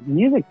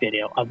music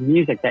video, of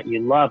music that you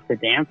love to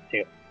dance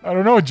to? I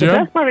don't know, Jim. The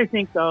best part, I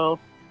think, though,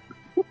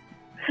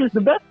 the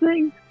best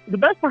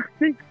part, I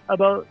think,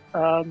 about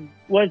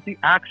was the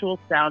actual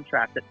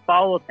soundtrack that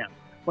followed him.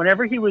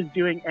 Whenever he was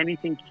doing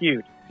anything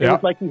cute, it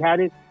was like he had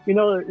it,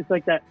 it's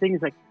like that thing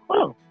is like,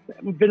 oh,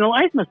 Vanilla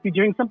Ice must be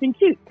doing something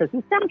cute because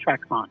his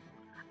soundtrack's on.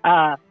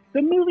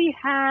 The movie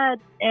had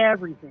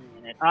everything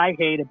in it I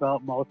hate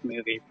about most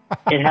movies.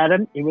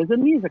 It was a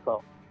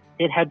musical.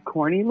 It had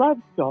corny love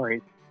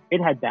stories.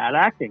 It had bad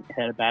acting. It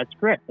had a bad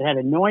script. It had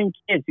annoying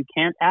kids who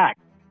can't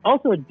act.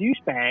 Also a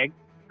douchebag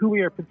who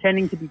we are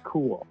pretending to be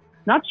cool.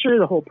 Not sure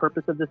the whole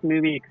purpose of this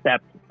movie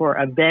except for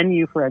a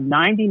venue for a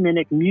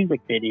 90-minute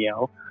music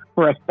video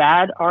for a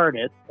fad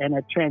artist and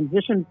a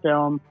transition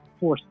film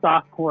for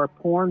softcore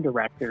porn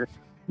director.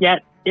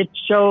 Yet it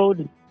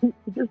showed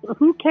just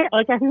who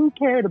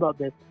cared about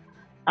this.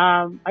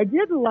 I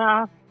did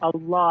laugh a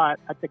lot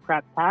at the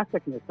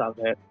craptasticness of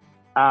it,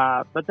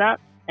 but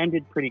that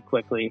ended pretty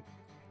quickly.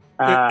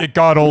 It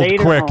got old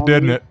quick, homie,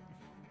 didn't it?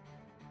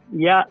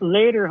 Yeah,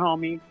 later,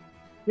 homie.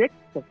 Sick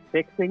of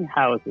fixing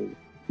houses.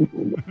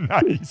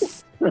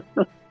 Nice. It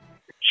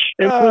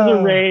was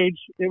a rage.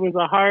 It was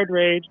a hard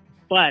rage,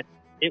 but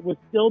it was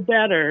still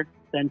better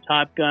than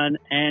Top Gun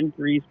and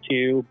Grease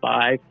 2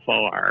 by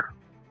far.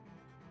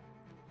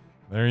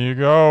 There you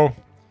go.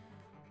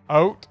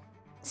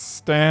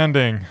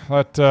 Outstanding.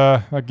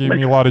 That gave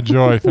me a lot of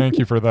joy. Thank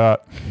you for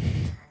that.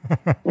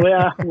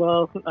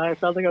 Well, I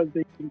felt like I was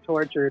being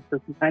tortured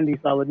for some 90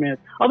 solid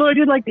minutes. Although I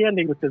did like the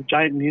ending with the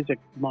giant music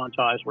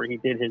montage where he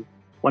did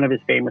one of his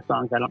famous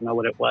songs. I don't know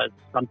what it was.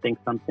 Something,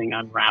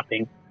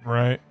 unwrapping.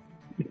 Right.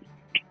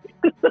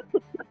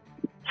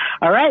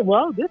 All right.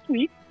 Well, this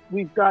week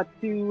we've got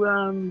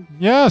to.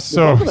 Yeah.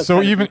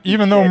 So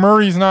even though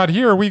Murray's not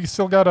here, we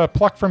still got to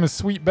pluck from his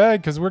sweet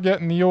bag because we're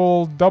getting the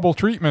old double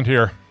treatment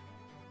here.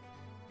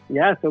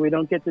 Yeah. So we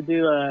don't get to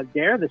do a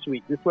dare this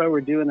week. This is why we're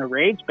doing a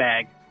rage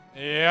bag.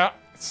 Yeah.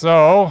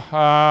 So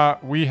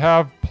we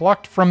have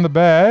plucked from the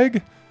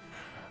bag.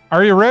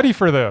 Are you ready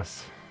for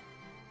this?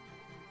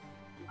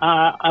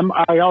 Are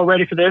y'all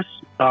ready for this?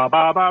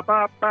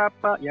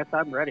 Yes,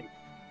 I'm ready.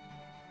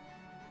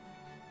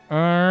 All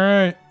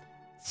right.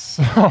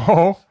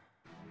 So,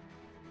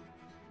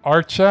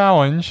 our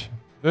challenge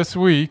this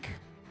week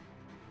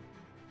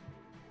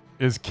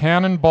is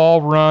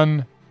Cannonball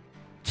Run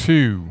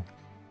 2.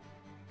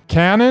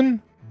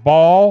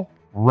 Cannonball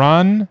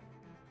Run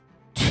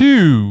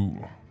 2.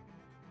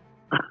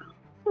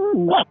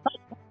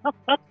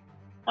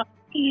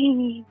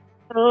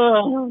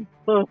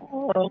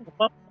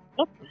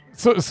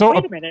 So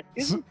Wait a minute.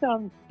 Isn't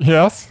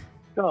yes.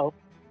 go?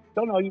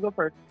 No, you go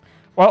first.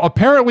 Well,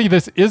 apparently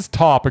this is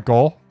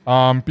topical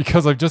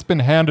because I've just been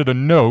handed a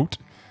note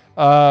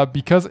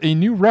because a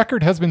new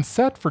record has been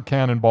set for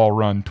Cannonball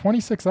Run,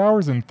 26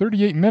 hours and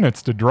 38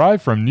 minutes to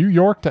drive from New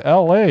York to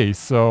L.A.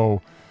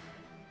 So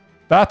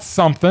that's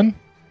something.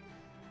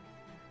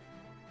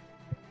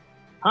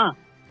 Huh.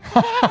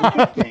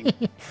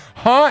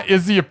 Huh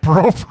is the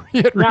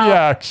appropriate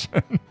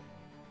reaction.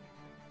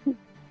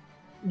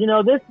 You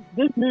know, this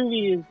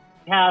movie is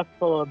cast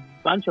full of a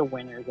bunch of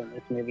winners in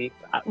this movie.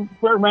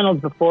 Burt Reynolds,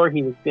 before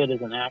he was good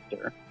as an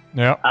actor.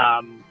 Yeah.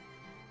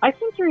 I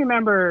seem to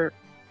remember,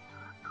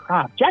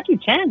 Jackie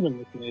Chan's in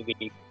this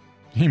movie.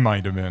 He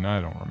might have been. I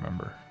don't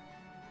remember.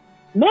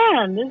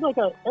 Man, there's like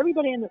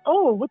everybody in the.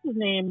 Oh, what's his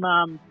name?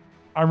 I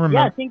remember.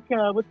 Yeah, I think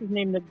what's his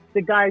name?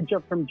 The guy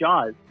from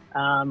Jaws.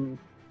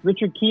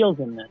 Richard Keel's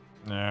in this.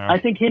 Yeah. I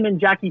think him and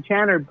Jackie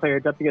Chan are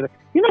paired up together.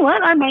 You know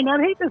what? I might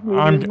not hate this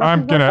movie.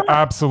 I'm gonna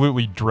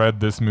absolutely dread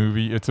this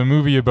movie. It's a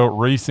movie about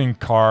racing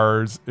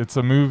cars. It's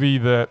a movie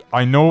that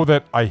I know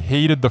that I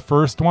hated the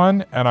first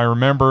one, and I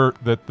remember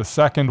that the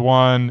second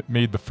one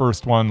made the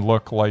first one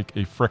look like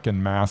a frickin'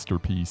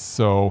 masterpiece.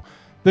 So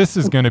this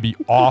is gonna be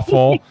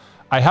awful.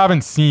 I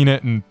haven't seen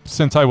it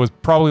since I was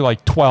probably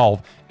like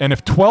 12. And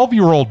if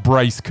 12-year-old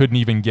Bryce couldn't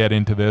even get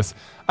into this,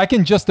 I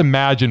can just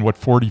imagine what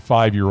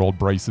 45-year-old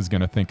Bryce is going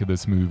to think of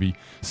this movie.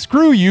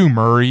 Screw you,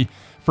 Murray,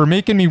 for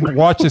making me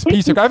watch this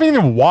piece of... I haven't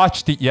even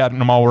watched it yet,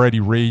 and I'm already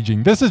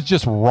raging. This is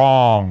just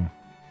wrong.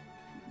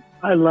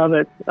 I love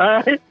it.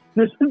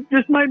 This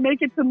might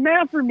make it to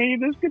math for me.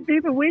 This could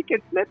be the week at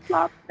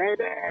Flip-Flop,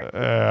 baby.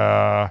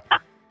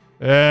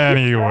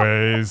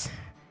 Anyways...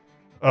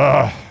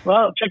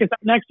 Well, check us out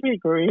next week.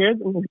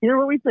 We'll hear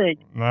what we think.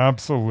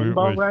 Absolutely.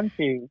 Ball Run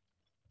 2.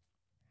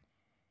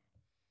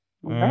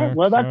 All right.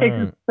 Well, that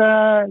takes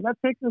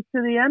us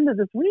to the end of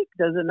this week,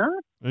 does it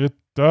not? It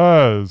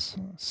does.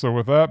 So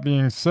with that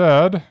being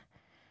said,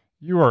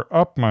 you are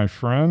up, my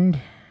friend.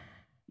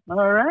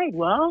 All right.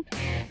 Well,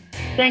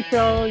 thanks to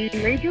all you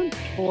Ragers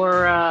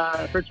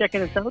for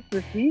checking us out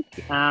this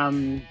week.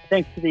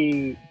 Thanks to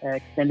the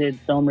extended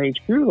Film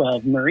Rage crew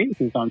of Murray,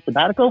 who's on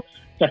sabbatical,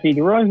 Stephanie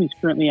DeRoy, who's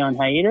currently on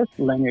hiatus,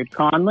 Leonard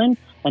Conlon,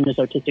 and this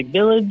artistic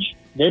village,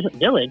 his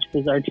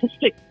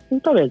artistic, he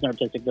probably has an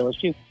artistic village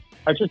too,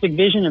 artistic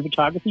vision and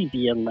photography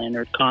via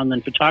Leonard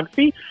Conlon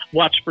Photography.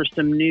 Watch for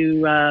some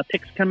new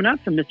pics coming up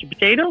from Mr.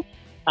 Potato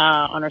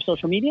on our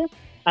social media,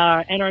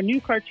 and our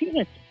new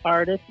cartoonist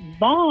artist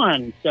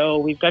Vaughn. So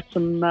we've got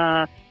some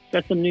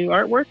new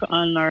artwork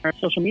on our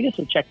social media,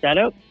 so check that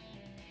out.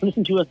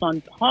 Listen to us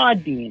on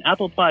Podbean,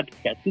 Apple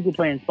Podcasts, Google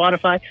Play, and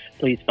Spotify.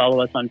 Please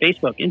follow us on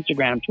Facebook,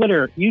 Instagram,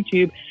 Twitter,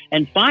 YouTube,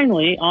 and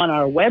finally on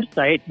our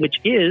website, which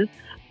is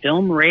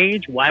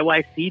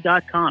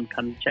filmrageyyc.com.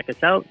 Come check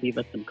us out. Leave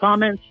us some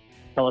comments.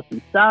 Tell us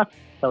some stuff.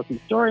 Tell us some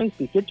stories.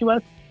 Be good to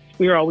us.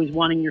 We are always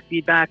wanting your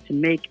feedback to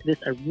make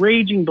this a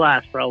raging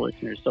blast for all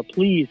listeners. So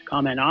please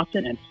comment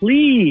often, and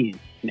please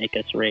make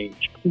us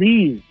rage.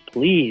 Please,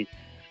 please.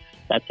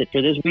 That's it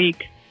for this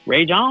week.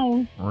 Rage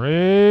on.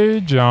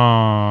 Rage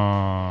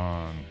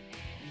on.